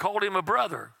 Called him a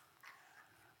brother.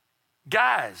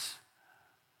 Guys,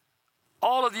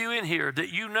 all of you in here that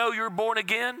you know you're born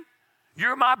again,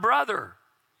 you're my brother.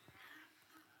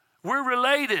 We're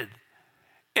related.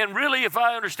 And really, if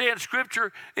I understand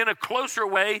Scripture in a closer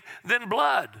way than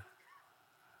blood,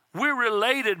 we're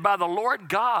related by the Lord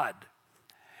God.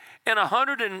 And I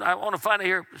want to find it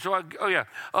here.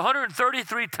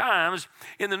 133 times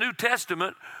in the New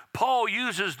Testament, Paul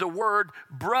uses the word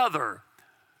brother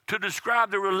to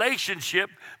describe the relationship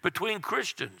between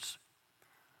Christians.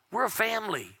 We're a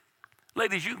family.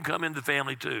 Ladies, you can come into the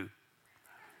family too.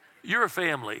 You're a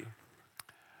family.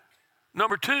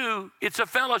 Number two, it's a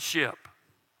fellowship.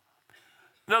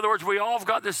 In other words, we all have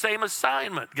got the same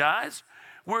assignment, guys.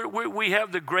 We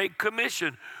have the Great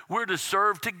Commission. We're to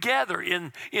serve together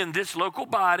in this local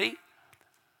body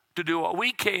to do what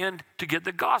we can to get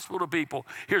the gospel to people.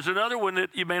 Here's another one that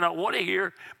you may not want to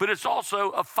hear, but it's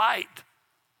also a fight.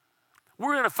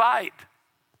 We're in a fight.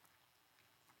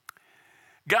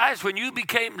 Guys, when you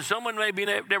became, someone maybe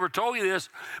never told you this,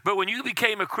 but when you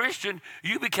became a Christian,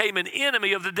 you became an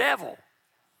enemy of the devil.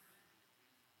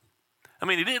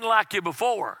 He didn't like you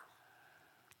before.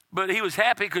 But he was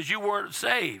happy because you weren't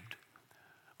saved.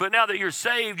 But now that you're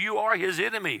saved, you are his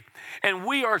enemy. And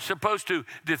we are supposed to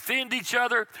defend each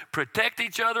other, protect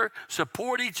each other,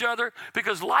 support each other,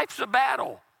 because life's a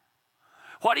battle.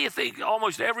 Why do you think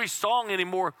almost every song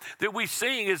anymore that we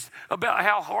sing is about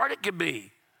how hard it can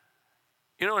be?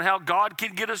 You know, and how God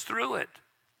can get us through it.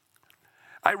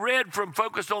 I read from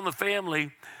Focused on the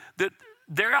Family that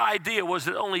their idea was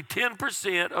that only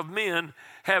 10% of men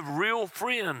have real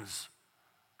friends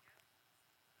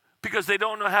because they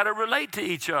don't know how to relate to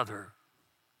each other.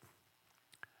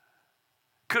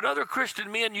 Could other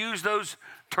Christian men use those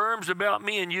terms about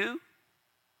me and you?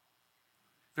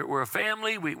 That we're a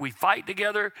family, we fight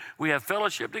together, we have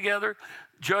fellowship together.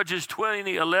 Judges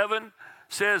 20:11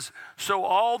 says, so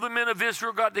all the men of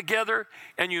Israel got together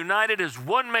and united as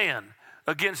one man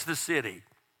against the city.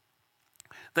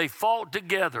 They fought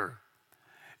together.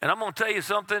 And I'm going to tell you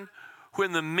something.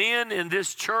 When the men in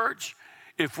this church,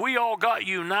 if we all got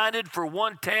united for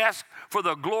one task for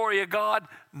the glory of God,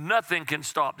 nothing can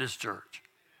stop this church.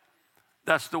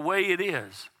 That's the way it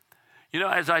is. You know,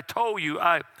 as I told you,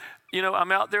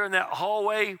 I'm out there in that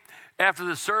hallway after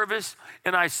the service,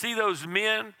 and I see those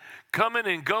men coming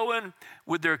and going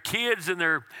with their kids, and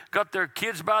they're got their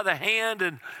kids by the hand,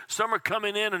 and some are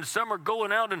coming in and some are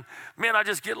going out, and man, I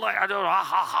just get like, I don't know, ha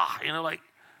ha ha, you know, like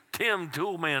Tim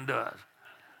Toolman does.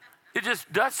 It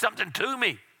just does something to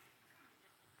me.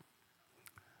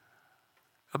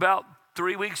 About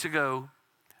 3 weeks ago,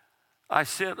 I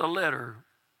sent a letter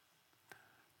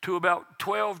to about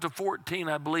 12 to 14,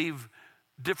 I believe,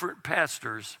 different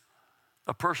pastors,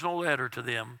 a personal letter to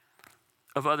them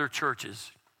of other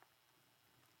churches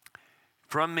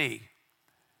from me.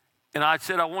 And I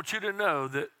said, I want you to know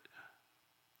that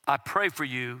I pray for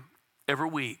you every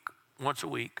week, once a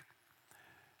week.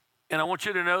 And I want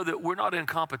you to know that we're not in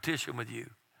competition with you.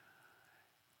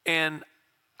 And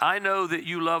I know that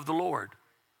you love the Lord.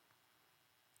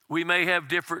 We may have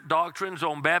different doctrines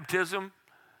on baptism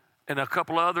and a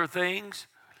couple other things,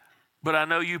 but I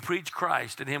know you preach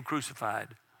Christ and him crucified.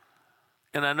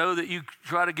 And I know that you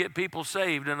try to get people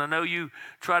saved, and I know you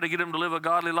try to get them to live a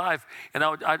godly life. And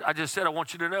I just said, I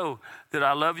want you to know that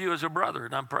I love you as a brother,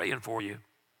 and I'm praying for you.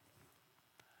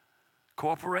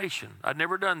 Cooperation. I'd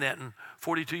never done that in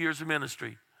 42 years of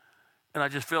ministry. And I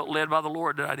just felt led by the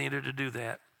Lord that I needed to do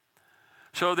that.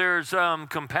 So there's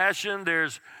compassion,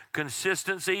 there's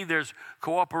consistency, there's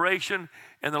cooperation,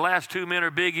 and the last two men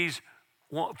are biggies.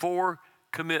 4,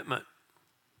 commitment.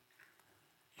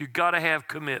 You've got to have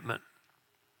commitment.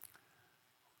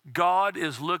 God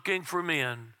is looking for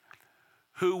men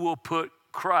who will put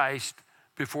Christ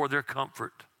before their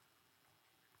comfort.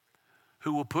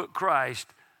 Who will put Christ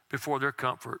before their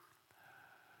comfort.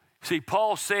 See,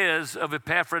 Paul says of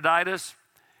Epaphroditus,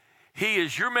 he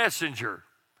is your messenger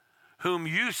whom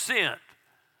you sent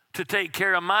to take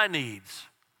care of my needs.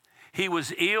 He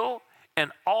was ill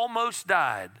and almost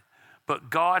died, but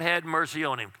God had mercy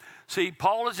on him. See,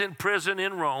 Paul is in prison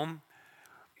in Rome,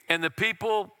 and the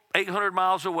people 800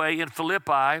 miles away in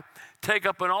Philippi take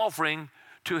up an offering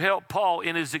to help Paul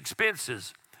in his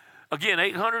expenses. Again,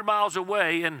 800 miles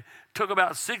away, and took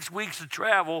about 6 weeks to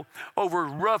travel over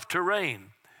rough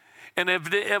terrain. And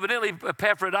evidently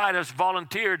Epaphroditus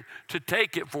volunteered to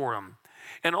take it for him.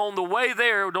 And on the way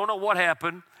there, don't know what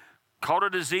happened, caught a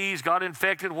disease, got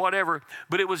infected, whatever,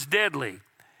 but it was deadly.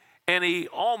 And he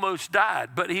almost died,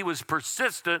 but he was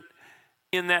persistent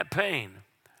in that pain.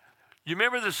 You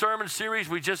remember the sermon series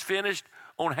we just finished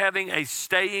on having a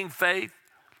staying faith?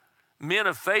 Men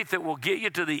of faith that will get you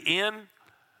to the end,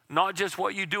 not just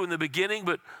what you do in the beginning,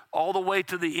 but all the way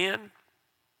to the end.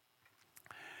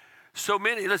 So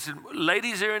many, listen,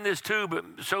 ladies are in this too, but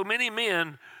so many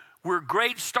men, we're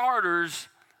great starters,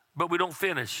 but we don't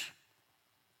finish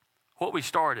what we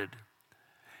started.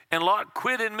 And a lot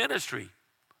quit in ministry.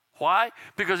 Why?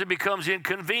 Because it becomes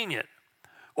inconvenient,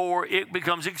 or it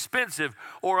becomes expensive,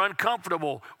 or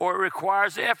uncomfortable, or it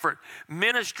requires effort.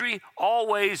 Ministry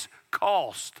always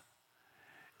costs.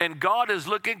 And God is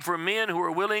looking for men who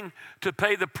are willing to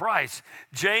pay the price.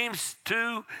 James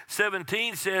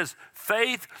 2:17 says,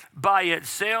 faith by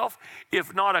itself,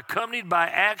 if not accompanied by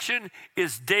action,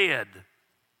 is dead.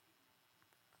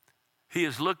 He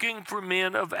is looking for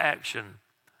men of action.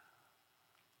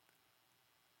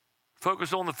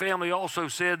 Focus on the Family also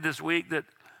said this week that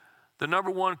the number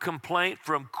one complaint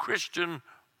from Christian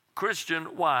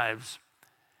wives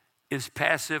is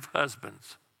passive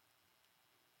husbands.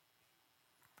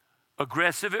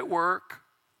 Aggressive at work,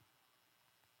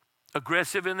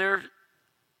 aggressive in their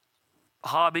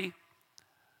hobby,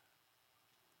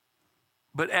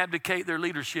 but abdicate their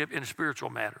leadership in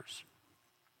spiritual matters.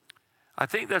 I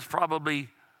think that's probably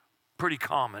pretty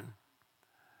common.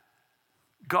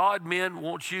 God, men,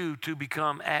 wants you to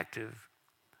become active.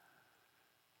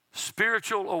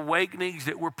 Spiritual awakenings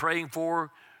that we're praying for,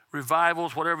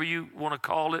 revivals, whatever you want to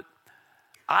call it,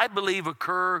 I believe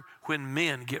occur when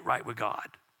men get right with God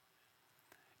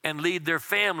and lead their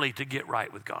family to get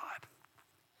right with God.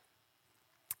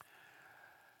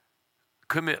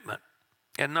 Commitment.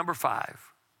 And number 5,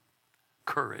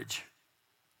 courage.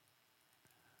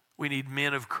 We need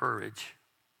men of courage.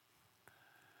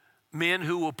 Men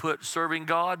who will put serving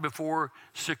God before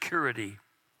security.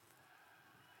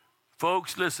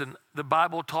 Folks, listen, the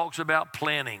Bible talks about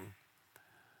planning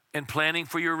and planning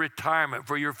for your retirement,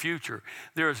 for your future.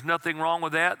 There is nothing wrong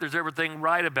with that. There's everything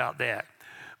right about that.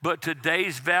 But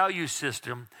today's value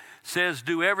system says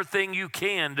do everything you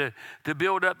can to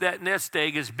build up that nest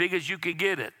egg as big as you can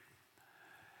get it.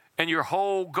 And your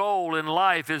whole goal in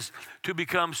life is to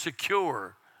become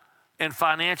secure and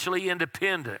financially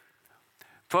independent.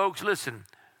 Folks, listen,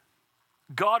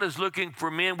 God is looking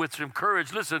for men with some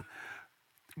courage. Listen,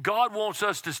 God wants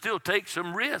us to still take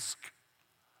some risk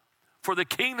for the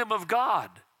kingdom of God,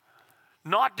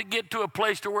 not to get to a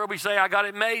place to where we say, I got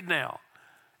it made now,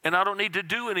 and I don't need to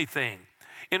do anything.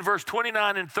 In verse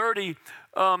 29 and 30,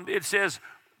 it says,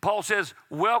 Paul says,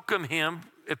 welcome him,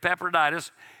 Epaphroditus,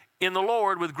 in the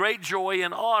Lord with great joy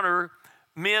and honor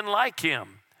men like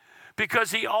him,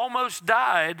 because he almost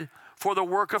died for the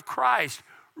work of Christ,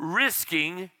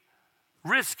 risking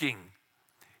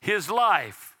his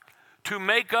life to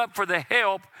make up for the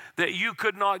help that you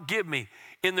could not give me.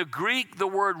 In the Greek, the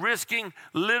word risking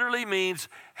literally means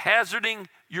hazarding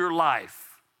your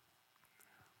life.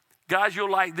 Guys,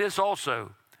 you'll like this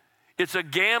also. It's a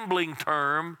gambling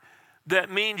term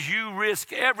that means you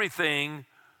risk everything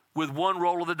with one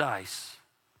roll of the dice.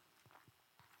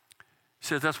 He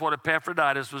says that's what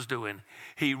Epaphroditus was doing.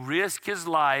 He risked his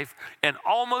life and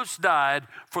almost died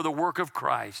for the work of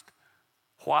Christ.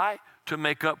 Why? To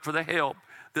make up for the help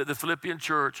that the Philippian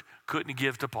church couldn't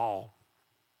give to Paul.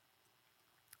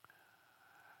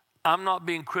 I'm not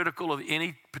being critical of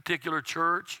any particular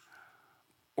church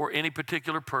or any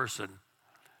particular person,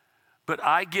 but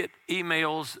I get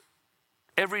emails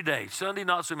every day, Sunday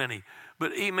not so many,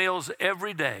 but emails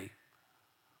every day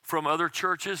from other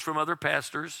churches, from other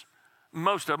pastors.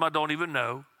 Most of them I don't even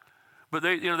know, but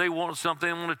they want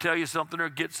something, want to tell you something or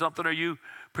get something or you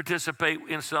participate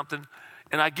in something,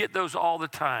 and I get those all the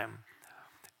time.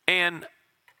 And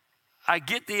I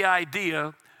get the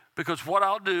idea because what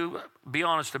I'll do, be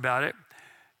honest about it,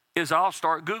 is I'll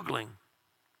start Googling.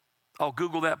 I'll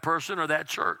Google that person or that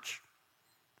church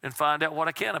and find out what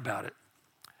I can about it.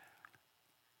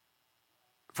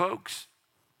 Folks,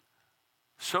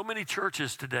 so many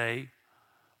churches today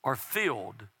are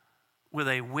filled with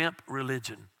a wimp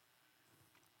religion.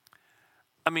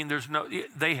 I mean,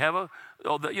 they have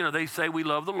they say we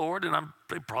love the Lord, and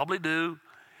they probably do.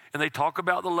 And they talk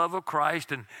about the love of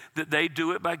Christ and that they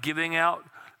do it by giving out,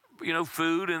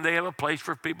 food, and they have a place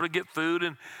for people to get food,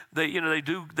 and they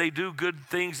do good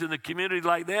things in the community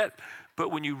like that. But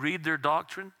when you read their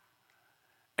doctrine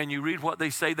and you read what they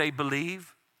say they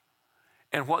believe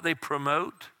and what they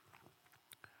promote,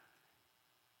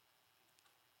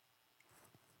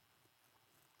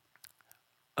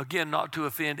 again, not to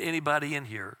offend anybody in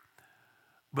here,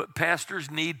 but pastors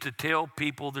need to tell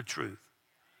people the truth.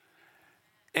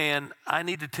 And I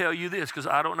need to tell you this because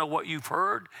I don't know what you've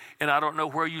heard and I don't know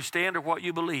where you stand or what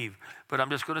you believe, but I'm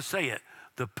just going to say it.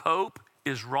 The Pope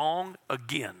is wrong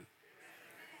again.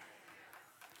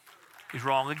 He's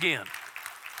wrong again.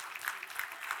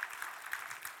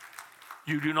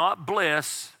 You do not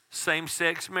bless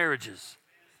same-sex marriages.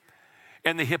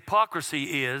 And the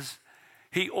hypocrisy is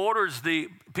he orders the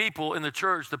people in the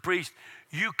church, the priest,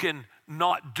 you can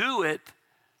not do it,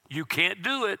 you can't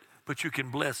do it, but you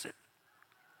can bless it.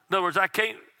 In other words,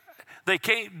 they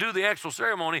can't do the actual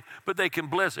ceremony, but they can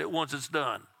bless it once it's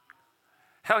done.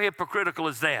 How hypocritical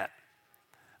is that?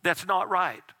 That's not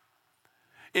right.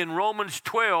 In Romans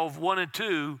 12, 1 and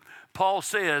 2, Paul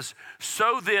says,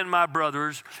 so then, my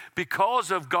brothers,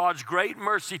 because of God's great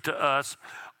mercy to us,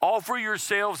 offer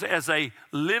yourselves as a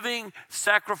living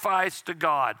sacrifice to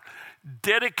God,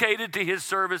 dedicated to his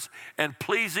service and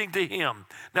pleasing to him.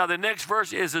 Now, the next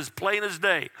verse is as plain as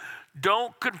day.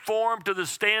 Don't conform to the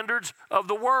standards of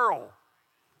the world,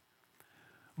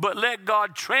 but let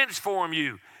God transform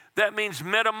you. That means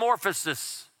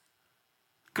metamorphosis,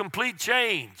 complete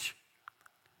change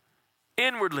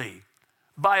inwardly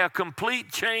by a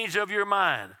complete change of your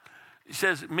mind. He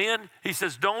says, men,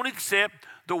 don't accept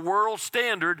the world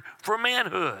standard for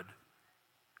manhood.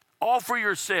 Offer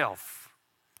yourself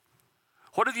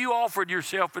What have you offered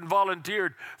yourself and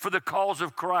volunteered for the cause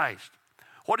of Christ?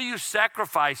 What are you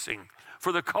sacrificing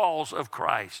for the cause of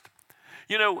Christ?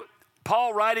 You know,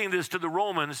 Paul writing this to the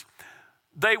Romans,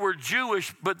 they were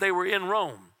Jewish, but they were in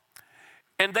Rome.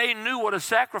 And they knew what a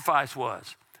sacrifice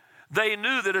was. They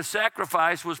knew that a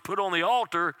sacrifice was put on the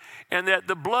altar and that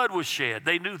the blood was shed.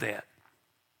 They knew that.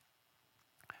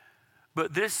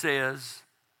 But this says,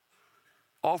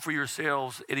 offer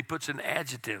yourselves, and he puts an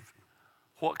adjective.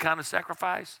 What kind of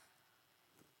sacrifice?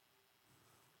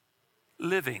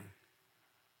 Living.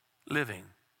 Living.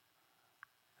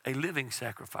 A living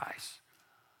sacrifice.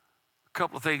 A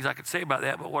couple of things I could say about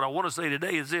that, but what I want to say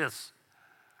today is this.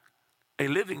 A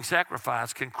living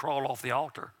sacrifice can crawl off the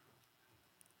altar.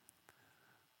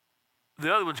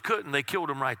 The other ones couldn't. They killed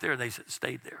them right there, and they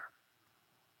stayed there.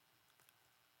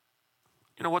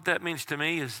 You know what that means to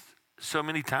me is so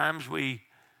many times we,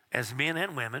 as men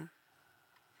and women,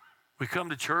 we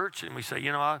come to church and we say,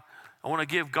 you know, I want to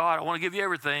give God, I want to give you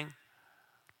everything.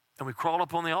 And we crawl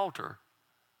up on the altar.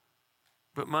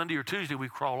 But Monday or Tuesday, we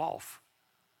crawl off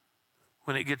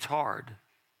when it gets hard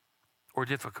or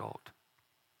difficult.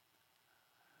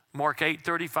 Mark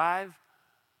 8:35,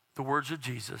 the words of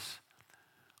Jesus.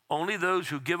 Only those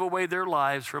who give away their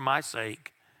lives for my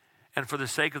sake and for the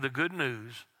sake of the good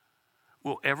news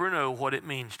will ever know what it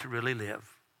means to really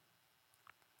live.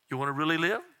 You want to really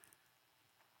live?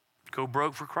 Go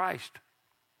broke for Christ.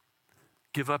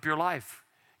 Give up your life.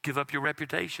 Give up your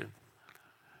reputation.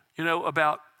 You know,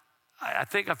 I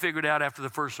think I figured out after the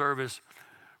first service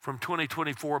from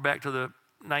 2024 back to the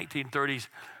 1930s,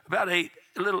 about a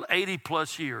little 80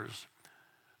 plus years,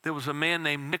 there was a man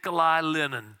named Nikolai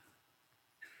Lenin.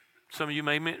 Some of you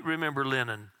may remember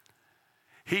Lenin.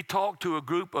 He talked to a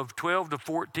group of 12 to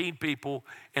 14 people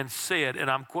and said, and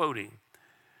I'm quoting,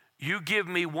 "You give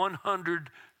me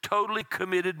 100 totally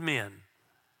committed men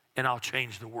and I'll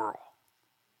change the world."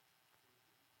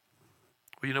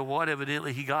 Well, you know what?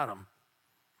 Evidently he got them.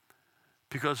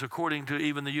 Because according to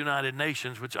even the United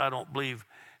Nations, which I don't believe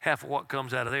half of what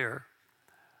comes out of there,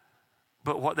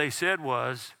 but what they said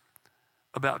was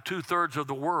about 2/3 of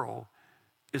the world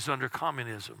is under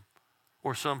communism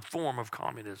or some form of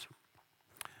communism.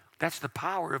 That's the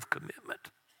power of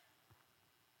commitment.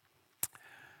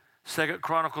 2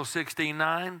 Chronicles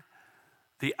 16:9,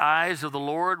 the eyes of the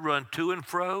Lord run to and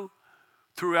fro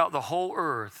throughout the whole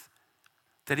earth,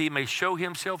 that he may show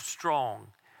himself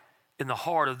strong in the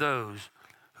heart of those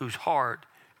whose heart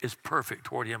is perfect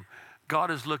toward him.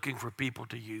 God is looking for people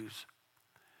to use.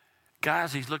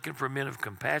 Guys, he's looking for men of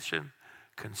compassion,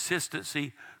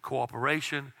 consistency,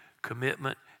 cooperation,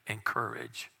 commitment, and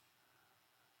courage.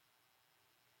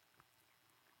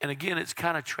 And again, it's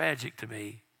kind of tragic to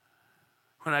me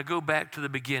when I go back to the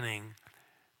beginning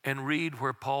and read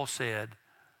where Paul said,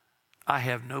 I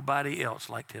have nobody else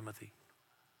like Timothy.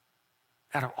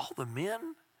 Out of all the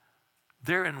men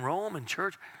there in Rome and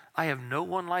church, I have no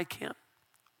one like him.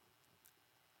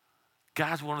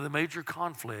 Guys, one of the major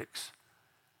conflicts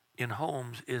in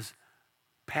homes is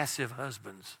passive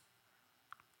husbands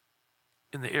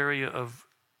in the area of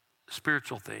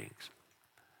spiritual things.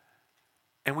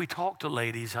 And we talk to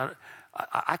ladies,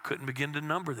 I couldn't begin to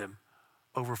number them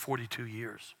over 42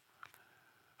 years,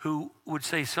 who would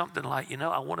say something like, you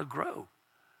know, I want to grow.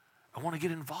 I want to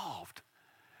get involved.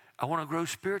 I want to grow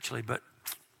spiritually, but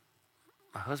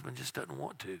my husband just doesn't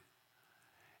want to.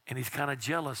 And he's kind of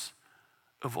jealous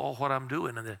of all what I'm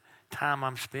doing and the time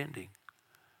I'm spending.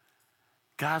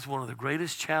 Guys, one of the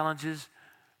greatest challenges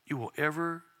you will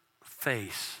ever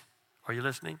face, are you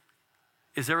listening?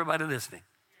 Is everybody listening?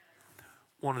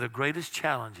 One of the greatest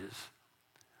challenges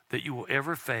that you will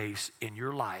ever face in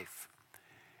your life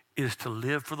is to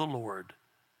live for the Lord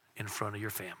in front of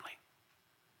your family.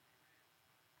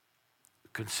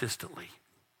 Consistently.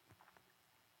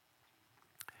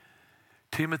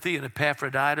 Timothy and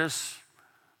Epaphroditus,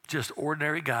 just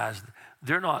ordinary guys.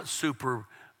 They're not super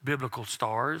biblical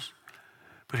stars,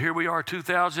 but here we are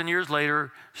 2,000 years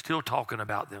later still talking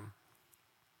about them.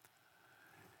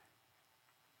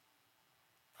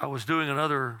 I was doing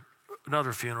another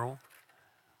funeral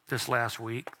this last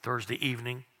week, Thursday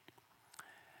evening.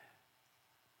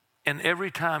 And every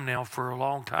time now, for a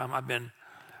long time,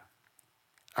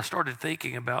 I started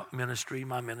thinking about ministry,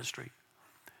 my ministry,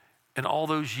 and all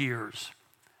those years.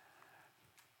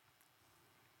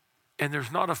 And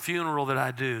there's not a funeral that I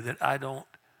do that I don't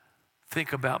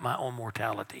think about my own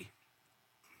mortality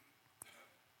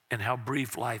and how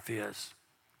brief life is.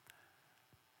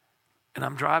 And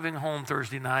I'm driving home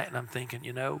Thursday night and I'm thinking,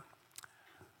 you know,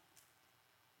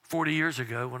 40 years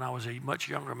ago when I was a much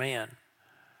younger man,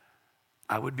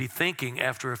 I would be thinking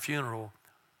after a funeral,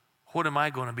 what am I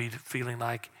going to be feeling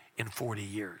like in 40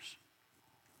 years?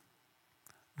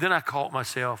 Then I caught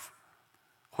myself,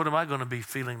 what am I going to be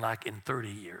feeling like in 30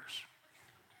 years?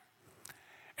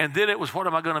 And then it was, what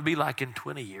am I going to be like in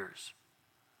 20 years?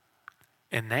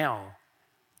 And now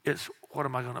it's, what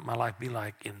am I going to my life be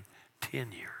like in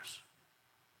 10 years?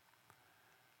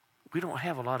 We don't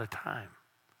have a lot of time.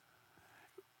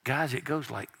 Guys, it goes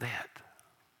like that.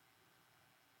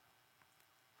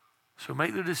 So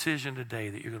make the decision today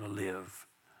that you're going to live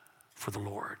for the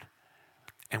Lord.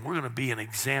 And we're going to be an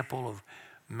example of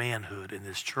manhood in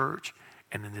this church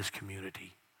and in this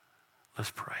community.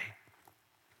 Let's pray.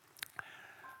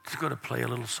 Just going to play a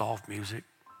little soft music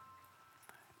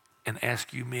and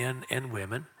ask you men and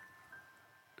women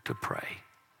to pray.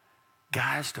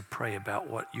 Guys, to pray about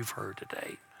what you've heard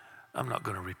today. I'm not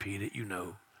going to repeat it. You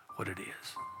know what it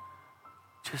is.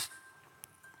 Just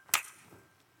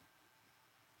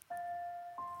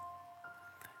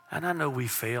and I know we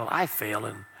fail. I fail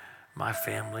in my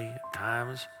family at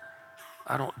times.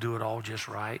 I don't do it all just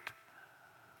right.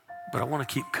 But I want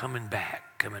to keep coming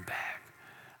back.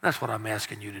 That's what I'm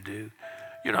asking you to do.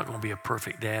 You're not going to be a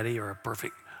perfect daddy or a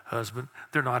perfect husband.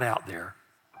 They're not out there.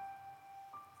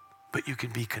 But you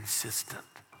can be consistent.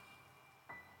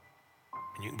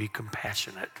 And you can be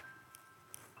compassionate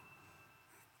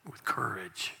with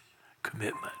courage,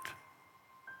 commitment,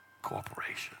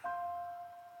 cooperation.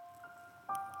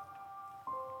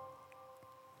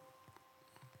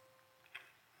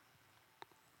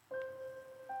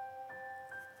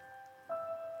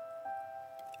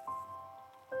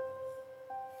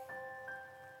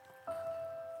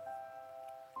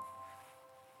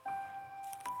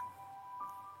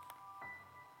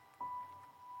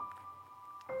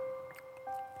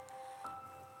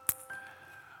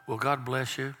 Well, God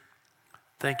bless you.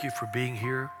 Thank you for being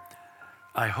here.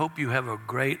 I hope you have a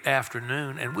great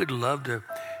afternoon, and we'd love to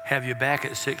have you back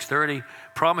at 6:30.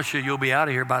 Promise you, you'll be out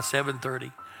of here by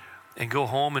 7:30 and go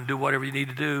home and do whatever you need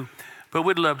to do. But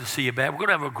we'd love to see you back. We're going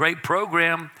to have a great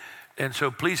program, and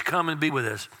so please come and be with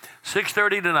us.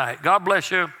 6:30 tonight. God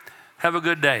bless you. Have a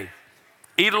good day.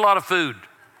 Eat a lot of food.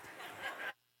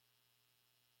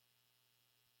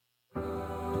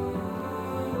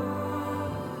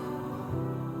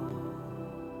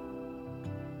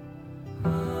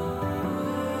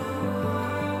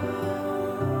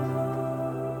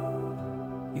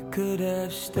 Could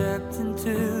have stepped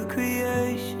into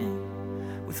creation